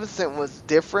least Maleficent was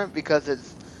different because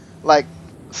it's like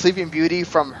Sleeping Beauty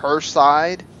from her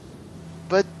side.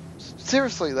 But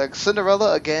seriously, like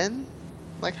Cinderella again?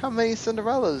 Like, how many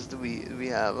Cinderellas do we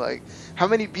have? Like, how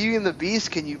many Beauty and the Beast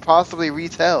can you possibly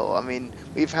retell? I mean,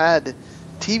 we've had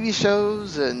TV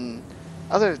shows and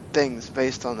other things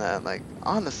based on that. Like,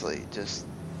 honestly, just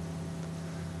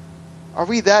are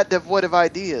we that devoid of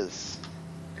ideas?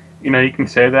 You can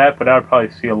say that, but I would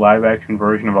probably see a live-action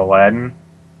version of Aladdin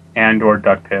and/or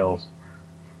DuckTales.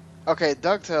 Okay,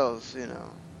 DuckTales,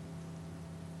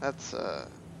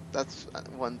 that's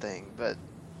one thing, but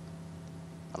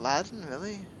Aladdin,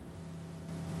 really?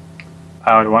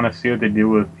 I would want to see what they do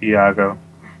with Iago.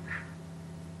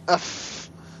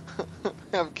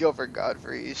 I'm Gilbert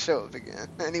Godfrey. Show up again.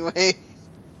 Anyway.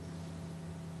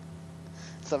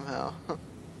 Somehow.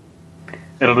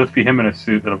 It'll just be him in a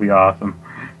suit. That'll be awesome.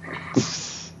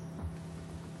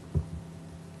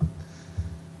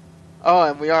 Oh,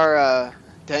 and we are,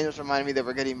 Daniel's reminded me that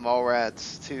we're getting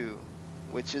Mallrats 2,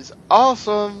 which is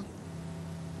awesome.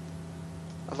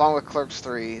 Along with Clerks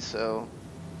 3, so.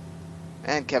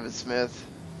 And Kevin Smith.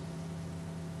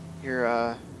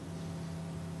 You're,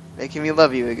 making me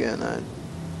love you again.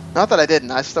 Not that I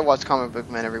didn't. I still watch Comic Book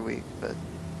Man every week, but.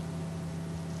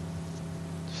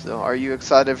 So, are you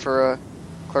excited for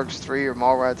Clerks 3 or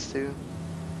Mallrats 2?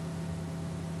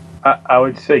 I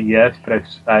would say yes, but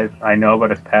I know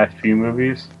about his past few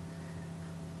movies,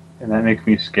 and that makes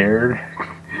me scared.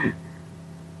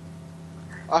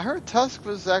 I heard Tusk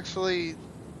was actually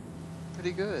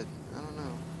pretty good. I don't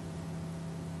know.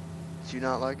 Did you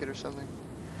not like it or something?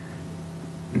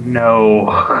 No.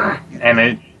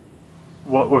 And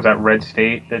what was that, Red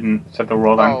State didn't set the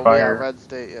world on fire? Oh, yeah, Red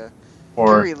State, yeah.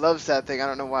 Or Fury loves that thing. I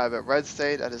don't know why, but Red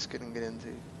State, I just couldn't get into.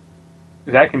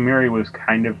 Zack and Miri was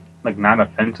kind of, like, not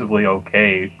offensively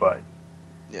okay, but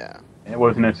yeah, it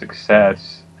wasn't a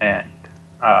success, and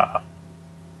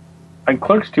And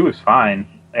Clerks 2 is fine.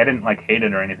 I didn't hate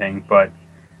it or anything, but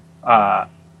I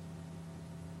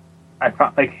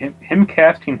found him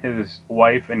casting his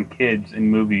wife and kids in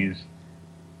movies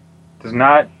does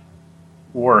not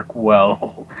work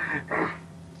well.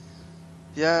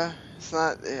 Yeah, it's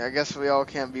not. I guess we all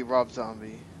can't be Rob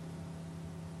Zombie.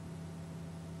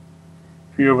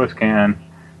 Few of us can.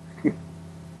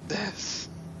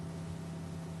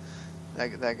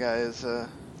 That guy is a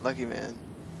lucky man.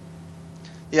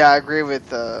 Yeah, I agree with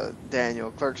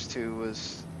Daniel. Clerks 2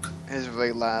 was his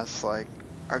really last, I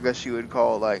guess you would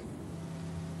call,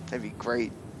 maybe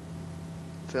great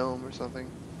film or something.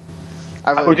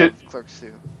 I really loved Clerks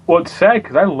 2. Well, it's sad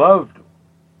because I loved...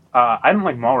 I didn't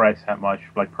like Mallrats that much,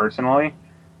 personally,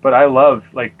 but I loved,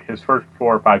 his first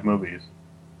 4 or 5 movies.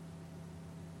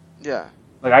 Yeah.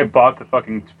 I bought the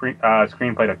fucking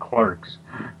screenplay to Clerks.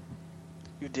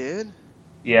 You did?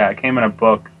 Yeah, it came in a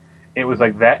book. It was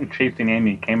that and Chasing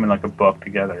Amy came in a book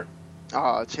together.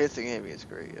 Oh, Chasing Amy is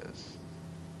great, yes.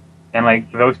 And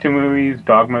those 2 movies,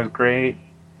 Dogma is great.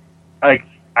 I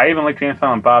even like Jay and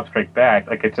Silent Bob Strike Back.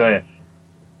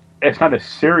 It's not a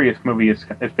serious movie. It's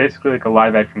basically a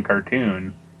live action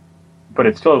cartoon, but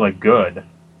it's still good.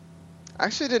 I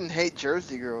actually didn't hate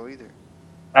Jersey Girl either.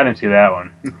 I didn't see that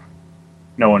one.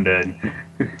 No one did.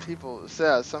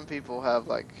 Some people have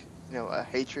a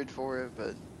hatred for it,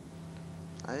 but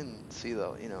I didn't see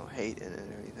the hate in it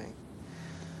or anything.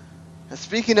 And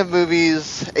speaking of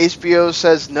movies, HBO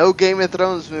says no Game of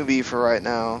Thrones movie for right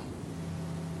now.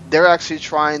 They're actually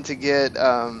trying to get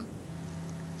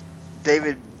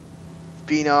David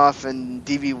Benioff and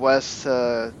D.B. West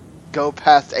to go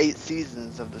past 8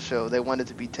 seasons of the show. They want it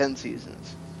to be 10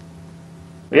 seasons.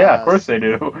 Yeah, of course they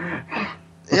do.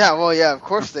 Yeah, of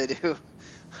course they do.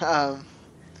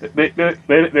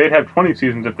 They'd have 20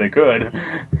 seasons if they could.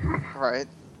 Right.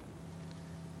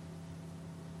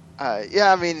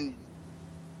 Yeah, I mean,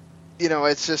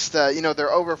 it's just, they're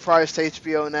overpriced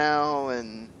HBO now,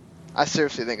 and I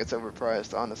seriously think it's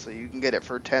overpriced, honestly. You can get it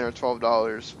for $10 or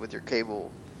 $12 with your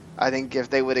cable. I think if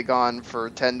they would have gone for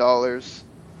 $10,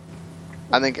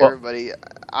 I think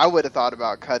I would have thought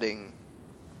about cutting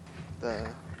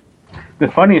The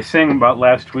funniest thing about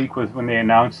last week was when they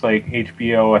announced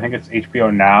HBO, I think it's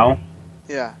HBO Now.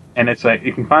 Yeah. And it's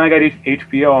you can finally get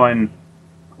HBO and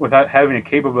without having a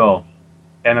cable bill.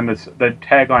 And then the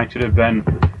tagline should have been,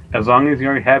 as long as you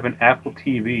already have an Apple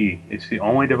TV, it's the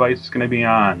only device it's going to be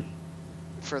on.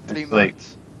 For 3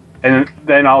 months. And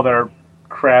then all their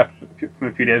crap from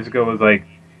a few days ago was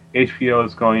HBO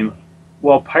is going,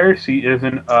 well, piracy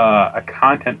isn't a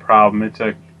content problem, it's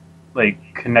a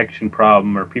connection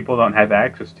problem, or people don't have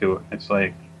access to it. It's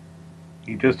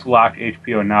you just locked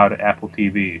HBO Now to Apple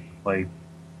TV.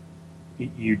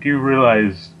 You do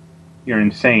realize you're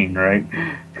insane, right?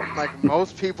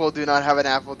 Most people do not have an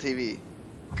Apple TV.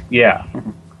 Yeah.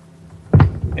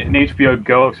 And HBO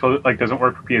Go doesn't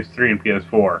work for PS3 and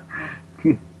PS4.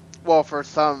 Well, for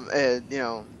some,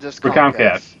 just for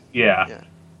Comcast. Yeah.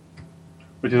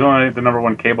 Which is only the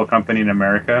 #1 cable company in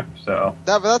America, so...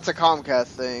 But that's a Comcast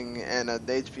thing and an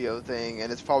HBO thing,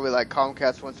 and it's probably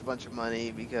Comcast wants a bunch of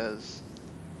money because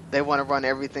they want to run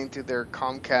everything through their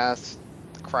Comcast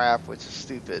crap, which is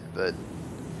stupid, but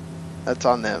that's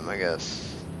on them, I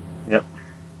guess. Yep.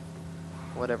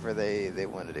 Whatever they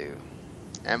want to do.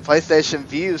 And PlayStation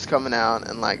View's coming out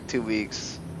in 2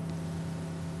 weeks.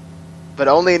 But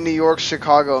only in New York,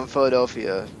 Chicago, and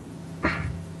Philadelphia.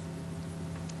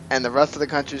 And the rest of the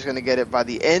country is going to get it by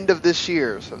the end of this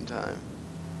year sometime.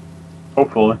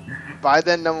 Hopefully. By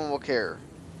then, no one will care.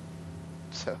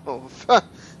 So, I'm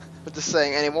just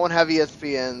saying. And it won't have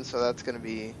ESPN, so that's going to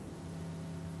be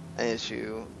an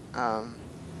issue.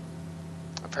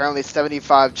 Apparently,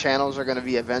 75 channels are going to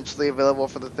be eventually available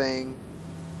for the thing.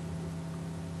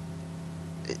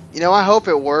 I hope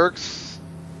it works.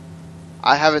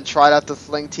 I haven't tried out the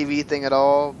Sling TV thing at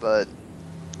all, but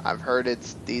I've heard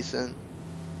it's decent.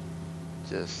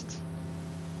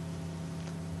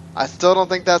 I still don't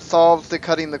think that solves the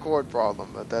cutting the cord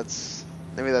problem, but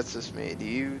maybe that's just me. Do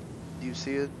you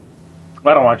see it?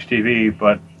 I don't watch TV,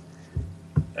 but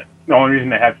the only reason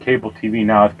to have cable TV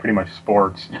now is pretty much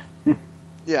sports.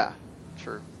 Yeah,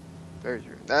 true. Very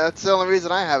true. That's the only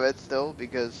reason I have it still,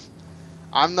 because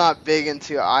I'm not big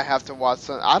into I have to watch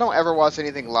I don't ever watch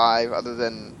anything live other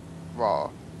than Raw.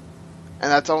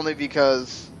 And that's only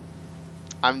because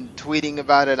I'm tweeting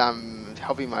about it, I'm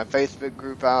helping my Facebook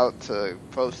group out to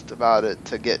post about it,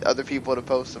 to get other people to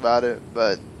post about it,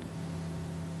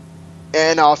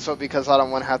 and also because I don't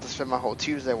want to have to spend my whole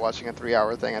Tuesday watching a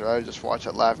 3-hour thing. I'd rather just watch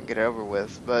it live and get it over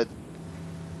with. But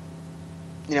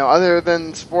other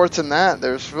than sports and that,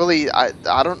 there's really I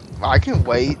can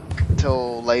wait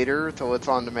till later, till it's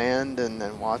on demand and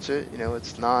then watch it.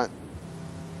 It's not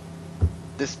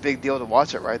this big deal to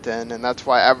watch it right then, and that's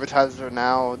why advertisers are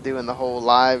now doing the whole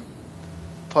live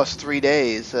plus 3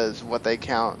 days as what they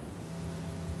count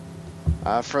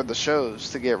for the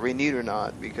shows to get renewed or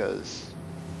not, because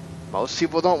most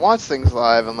people don't watch things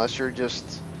live unless you're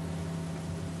just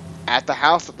at the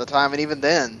house at the time, and even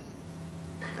then.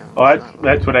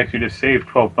 That's what actually just saved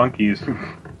 12 Monkeys.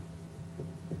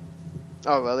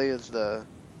 Oh, really? Is the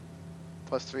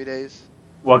plus 3 days?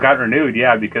 Well, it got renewed,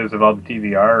 yeah, because of all the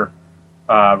TVR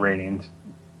ratings.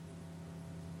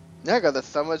 Yeah, God, that's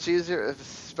so much easier,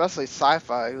 especially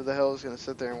sci-fi. Who the hell is going to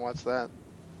sit there and watch that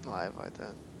live like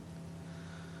that?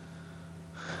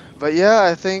 But yeah,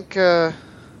 I think that's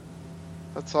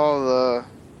all the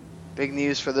big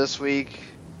news for this week.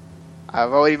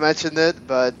 I've already mentioned it,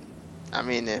 but I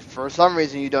mean, if for some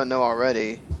reason you don't know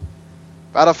already,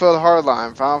 Battlefield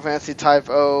Hardline, Final Fantasy Type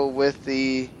O with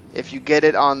if you get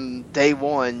it on day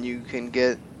one, you can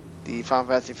get the Final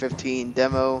Fantasy 15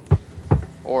 demo,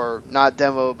 or not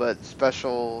demo, but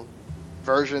special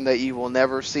version that you will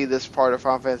never see this part of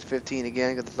Final Fantasy 15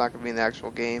 again, because it's not going to be in the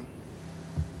actual game.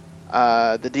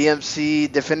 The DMC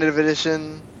Definitive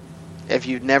Edition, if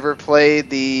you've never played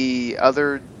the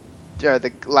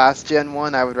last gen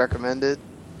one, I would recommend it.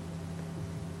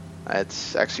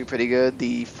 It's actually pretty good.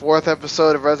 The 4th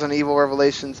episode of Resident Evil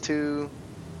Revelations 2,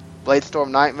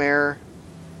 Bladestorm Nightmare,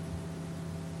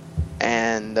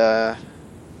 and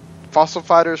Fossil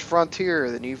Fighters Frontier,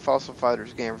 the new Fossil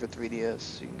Fighters game for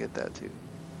 3DS. You can get that too.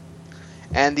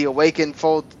 And the Awakened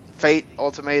Fate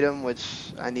Ultimatum,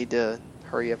 which I need to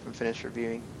hurry up and finish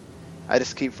reviewing. I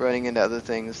just keep running into other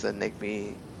things that make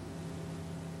me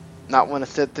not want to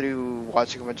sit through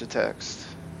watching a bunch of text.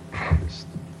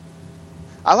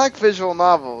 I like visual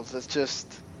novels. It's just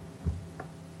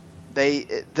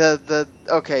the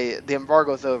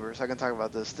embargo's over, so I can talk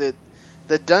about this.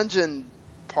 The dungeon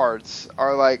parts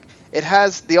are like, it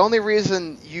has, the only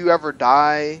reason you ever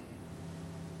die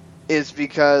is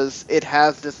because it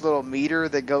has this little meter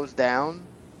that goes down.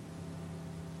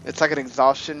 It's like an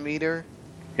exhaustion meter.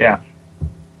 Yeah.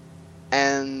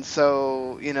 And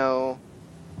so,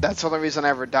 that's the only reason I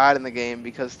ever died in the game,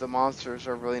 because the monsters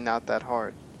are really not that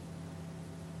hard.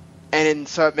 And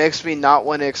so it makes me not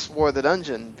want to explore the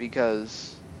dungeon,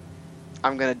 because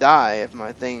I'm going to die if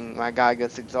my guy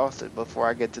gets exhausted before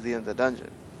I get to the end of the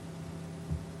dungeon.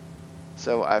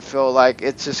 So I feel like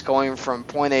it's just going from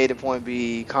point A to point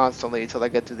B constantly until I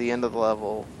get to the end of the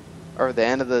level, or the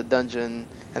end of the dungeon.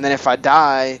 And then if I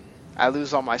die, I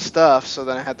lose all my stuff, so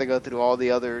then I have to go through all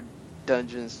the other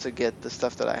dungeons to get the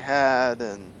stuff that I had,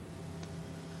 and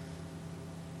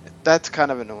that's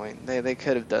kind of annoying. They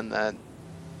could have done that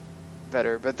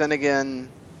better, but then again,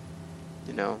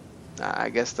 I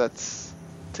guess that's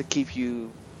to keep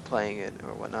you playing it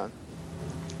or whatnot.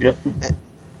 Yep.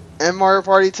 And Mario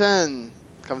Party 10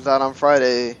 comes out on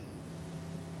Friday,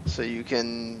 so you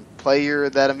can play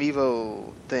that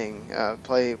amiibo thing.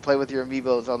 Play with your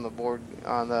amiibos on the board.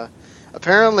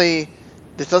 Apparently,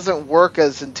 this doesn't work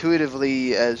as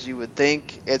intuitively as you would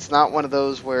think. It's not one of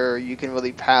those where you can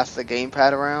really pass the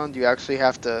gamepad around. You actually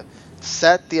have to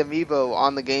set the amiibo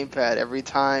on the gamepad every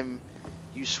time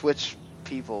you switch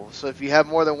people. So if you have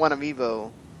more than one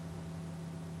amiibo,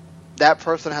 that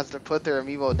person has to put their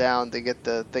amiibo down to get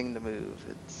the thing to move.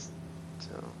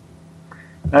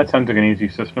 That sounds like an easy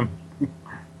system.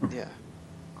 Yeah.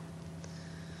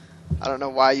 I don't know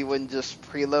why you wouldn't just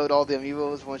preload all the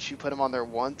amiibos once you put them on there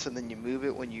once, and then you move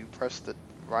it when you press the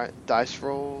right dice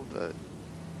roll, but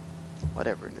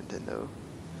whatever, Nintendo.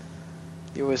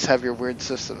 You always have your weird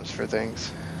systems for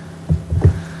things.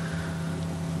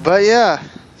 But yeah,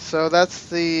 so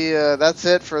that's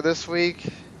it for this week.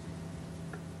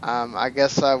 I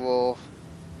guess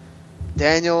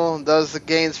Daniel does the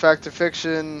Games Fact or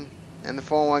Fiction and the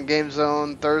 401 Game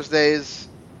Zone Thursdays.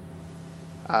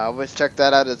 Let's check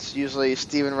that out. It's usually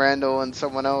Steven Randall and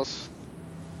someone else.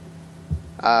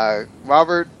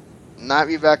 Robert not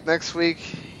be back next week.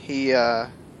 He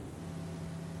doesn't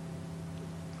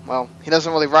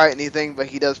really write anything, but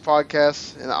he does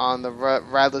podcasts on the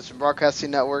Radlitz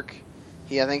Broadcasting Network.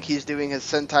 I think he's doing his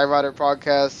Sentai Rider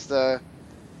podcast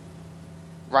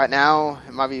right now.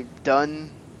 It might be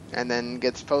done and then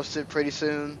gets posted pretty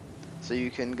soon, so you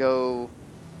can go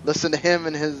listen to him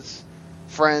and his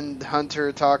friend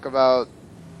Hunter talk about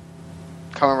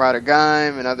Kamen Rider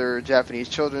Gaim and other Japanese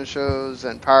children's shows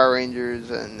and Power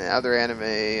Rangers and other anime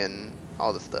and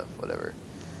all the stuff, whatever.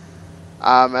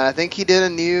 And I think he did a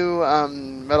new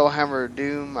Metal Hammer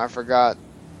Doom. I forgot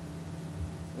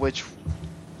which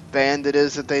band it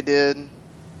is that they did.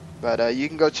 But you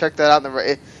can go check that out.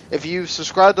 If you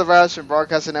subscribe to the Radisson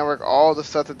Broadcasting Network, all the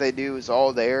stuff that they do is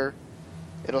all there.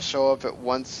 It'll show up at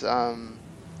once.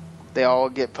 They all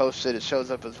get posted. It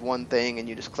shows up as one thing, and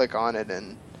you just click on it,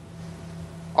 and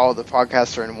all the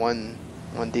podcasts are in one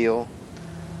deal.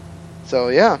 So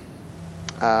yeah,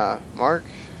 Mark.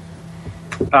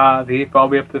 The 8 ball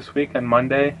will be up this week on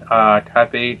Monday.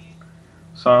 Top 8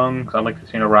 songs I'd like to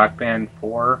see in a Rock Band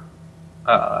 4.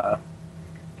 I'll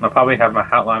probably have my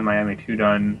Hotline Miami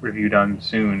 2 review done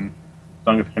soon, as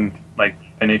long as I can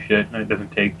finish it and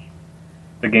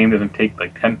the game doesn't take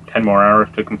 10 more hours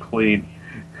to complete.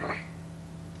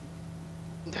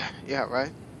 Yeah,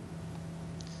 right.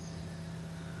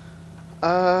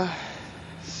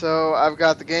 So I've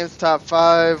got the game's top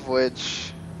 5,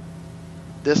 which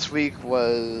this week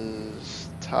was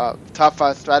top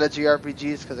 5 strategy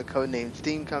RPGs because of Codename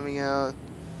Steam coming out.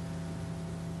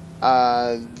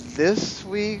 This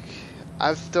week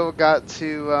I've still got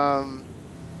to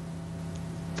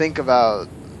think about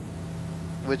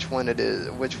which one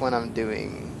I'm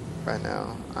doing right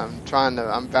now.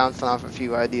 I'm bouncing off a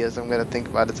few ideas. I'm gonna think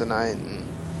about it tonight and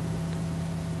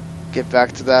get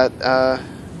back to that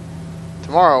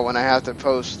tomorrow when I have to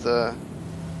post what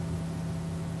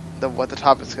the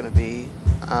topic's gonna be.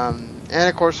 And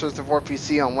of course there's the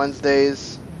 4PC on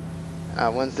Wednesdays,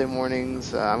 Wednesday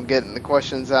mornings. I'm getting the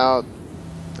questions out.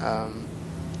 I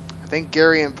think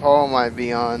Gary and Paul might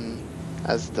be on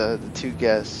as the 2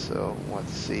 guests, so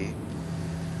let's see.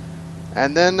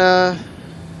 And then this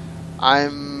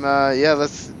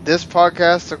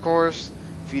podcast, of course,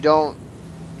 if you don't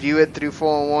view it through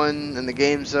 401 in the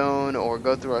Game Zone or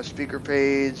go through our speaker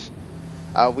page,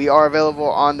 we are available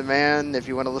on demand if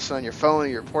you want to listen on your phone or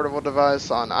your portable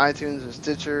device on iTunes or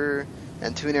Stitcher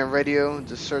and TuneIn Radio.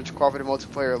 Just search Cooperative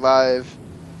Multiplayer Live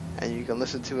and you can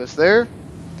listen to us there.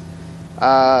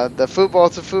 The Football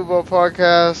to Football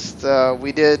podcast,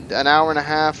 we did an hour and a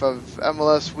half of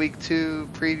MLS Week 2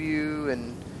 preview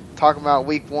and talking about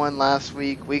Week 1 last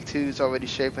week. Week 2 is already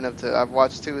shaping up to... I've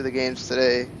watched 2 of the games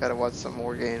today. Got to watch some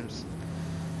more games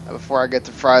before I get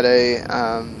to Friday.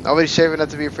 Already shaping up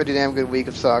to be a pretty damn good week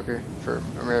of soccer, for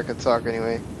American soccer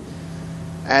anyway.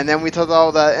 And then we talked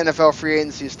all that NFL free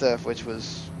agency stuff, which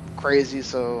was crazy,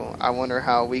 so I wonder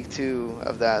how Week 2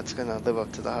 of that's going to live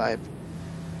up to the hype.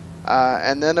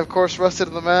 And then, of course, Rusted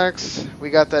to the Max. We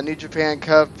got that New Japan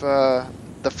Cup,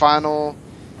 the final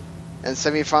and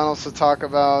semifinals to talk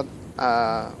about.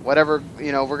 Whatever,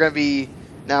 we're going to be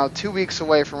now 2 weeks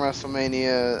away from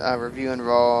WrestleMania reviewing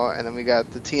Raw, and then we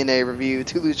got the TNA review,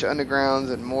 2 Lucha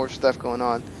Undergrounds, and more stuff going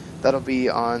on. That'll be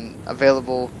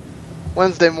available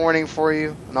Wednesday morning for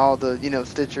you, and all the,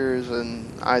 Stitchers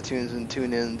and iTunes and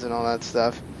TuneIns and all that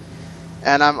stuff.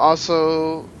 And I'm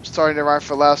also starting to write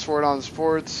for Last Word on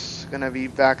Sports. Gonna be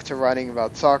back to writing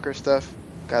about soccer stuff.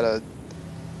 I'm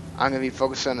gonna be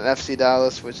focusing on FC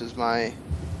Dallas, which is my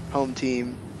home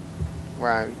team,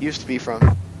 where I used to be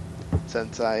from,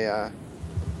 since I,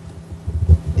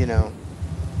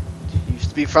 used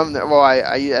to be from there. Well,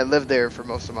 I lived there for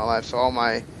most of my life, so all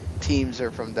my teams are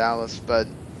from Dallas. But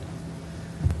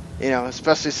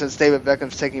especially since David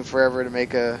Beckham's taking forever to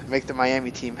make the Miami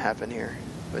team happen here.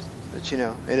 But it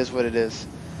is what it is.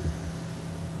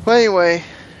 Well, anyway,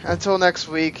 until next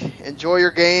week, enjoy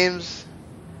your games.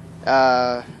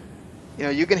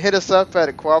 You can hit us up at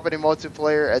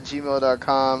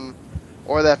cooperativemultiplayer@gmail.com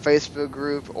or that Facebook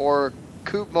group or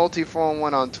Coop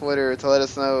Multi401 on Twitter to let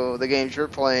us know the games you're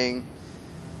playing.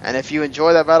 And if you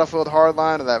enjoy that Battlefield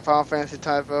Hardline or that Final Fantasy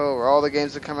Typo or all the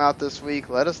games that come out this week,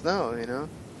 let us know,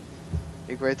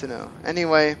 Be great to know.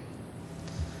 Anyway,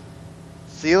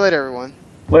 see you later, everyone.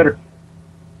 Later.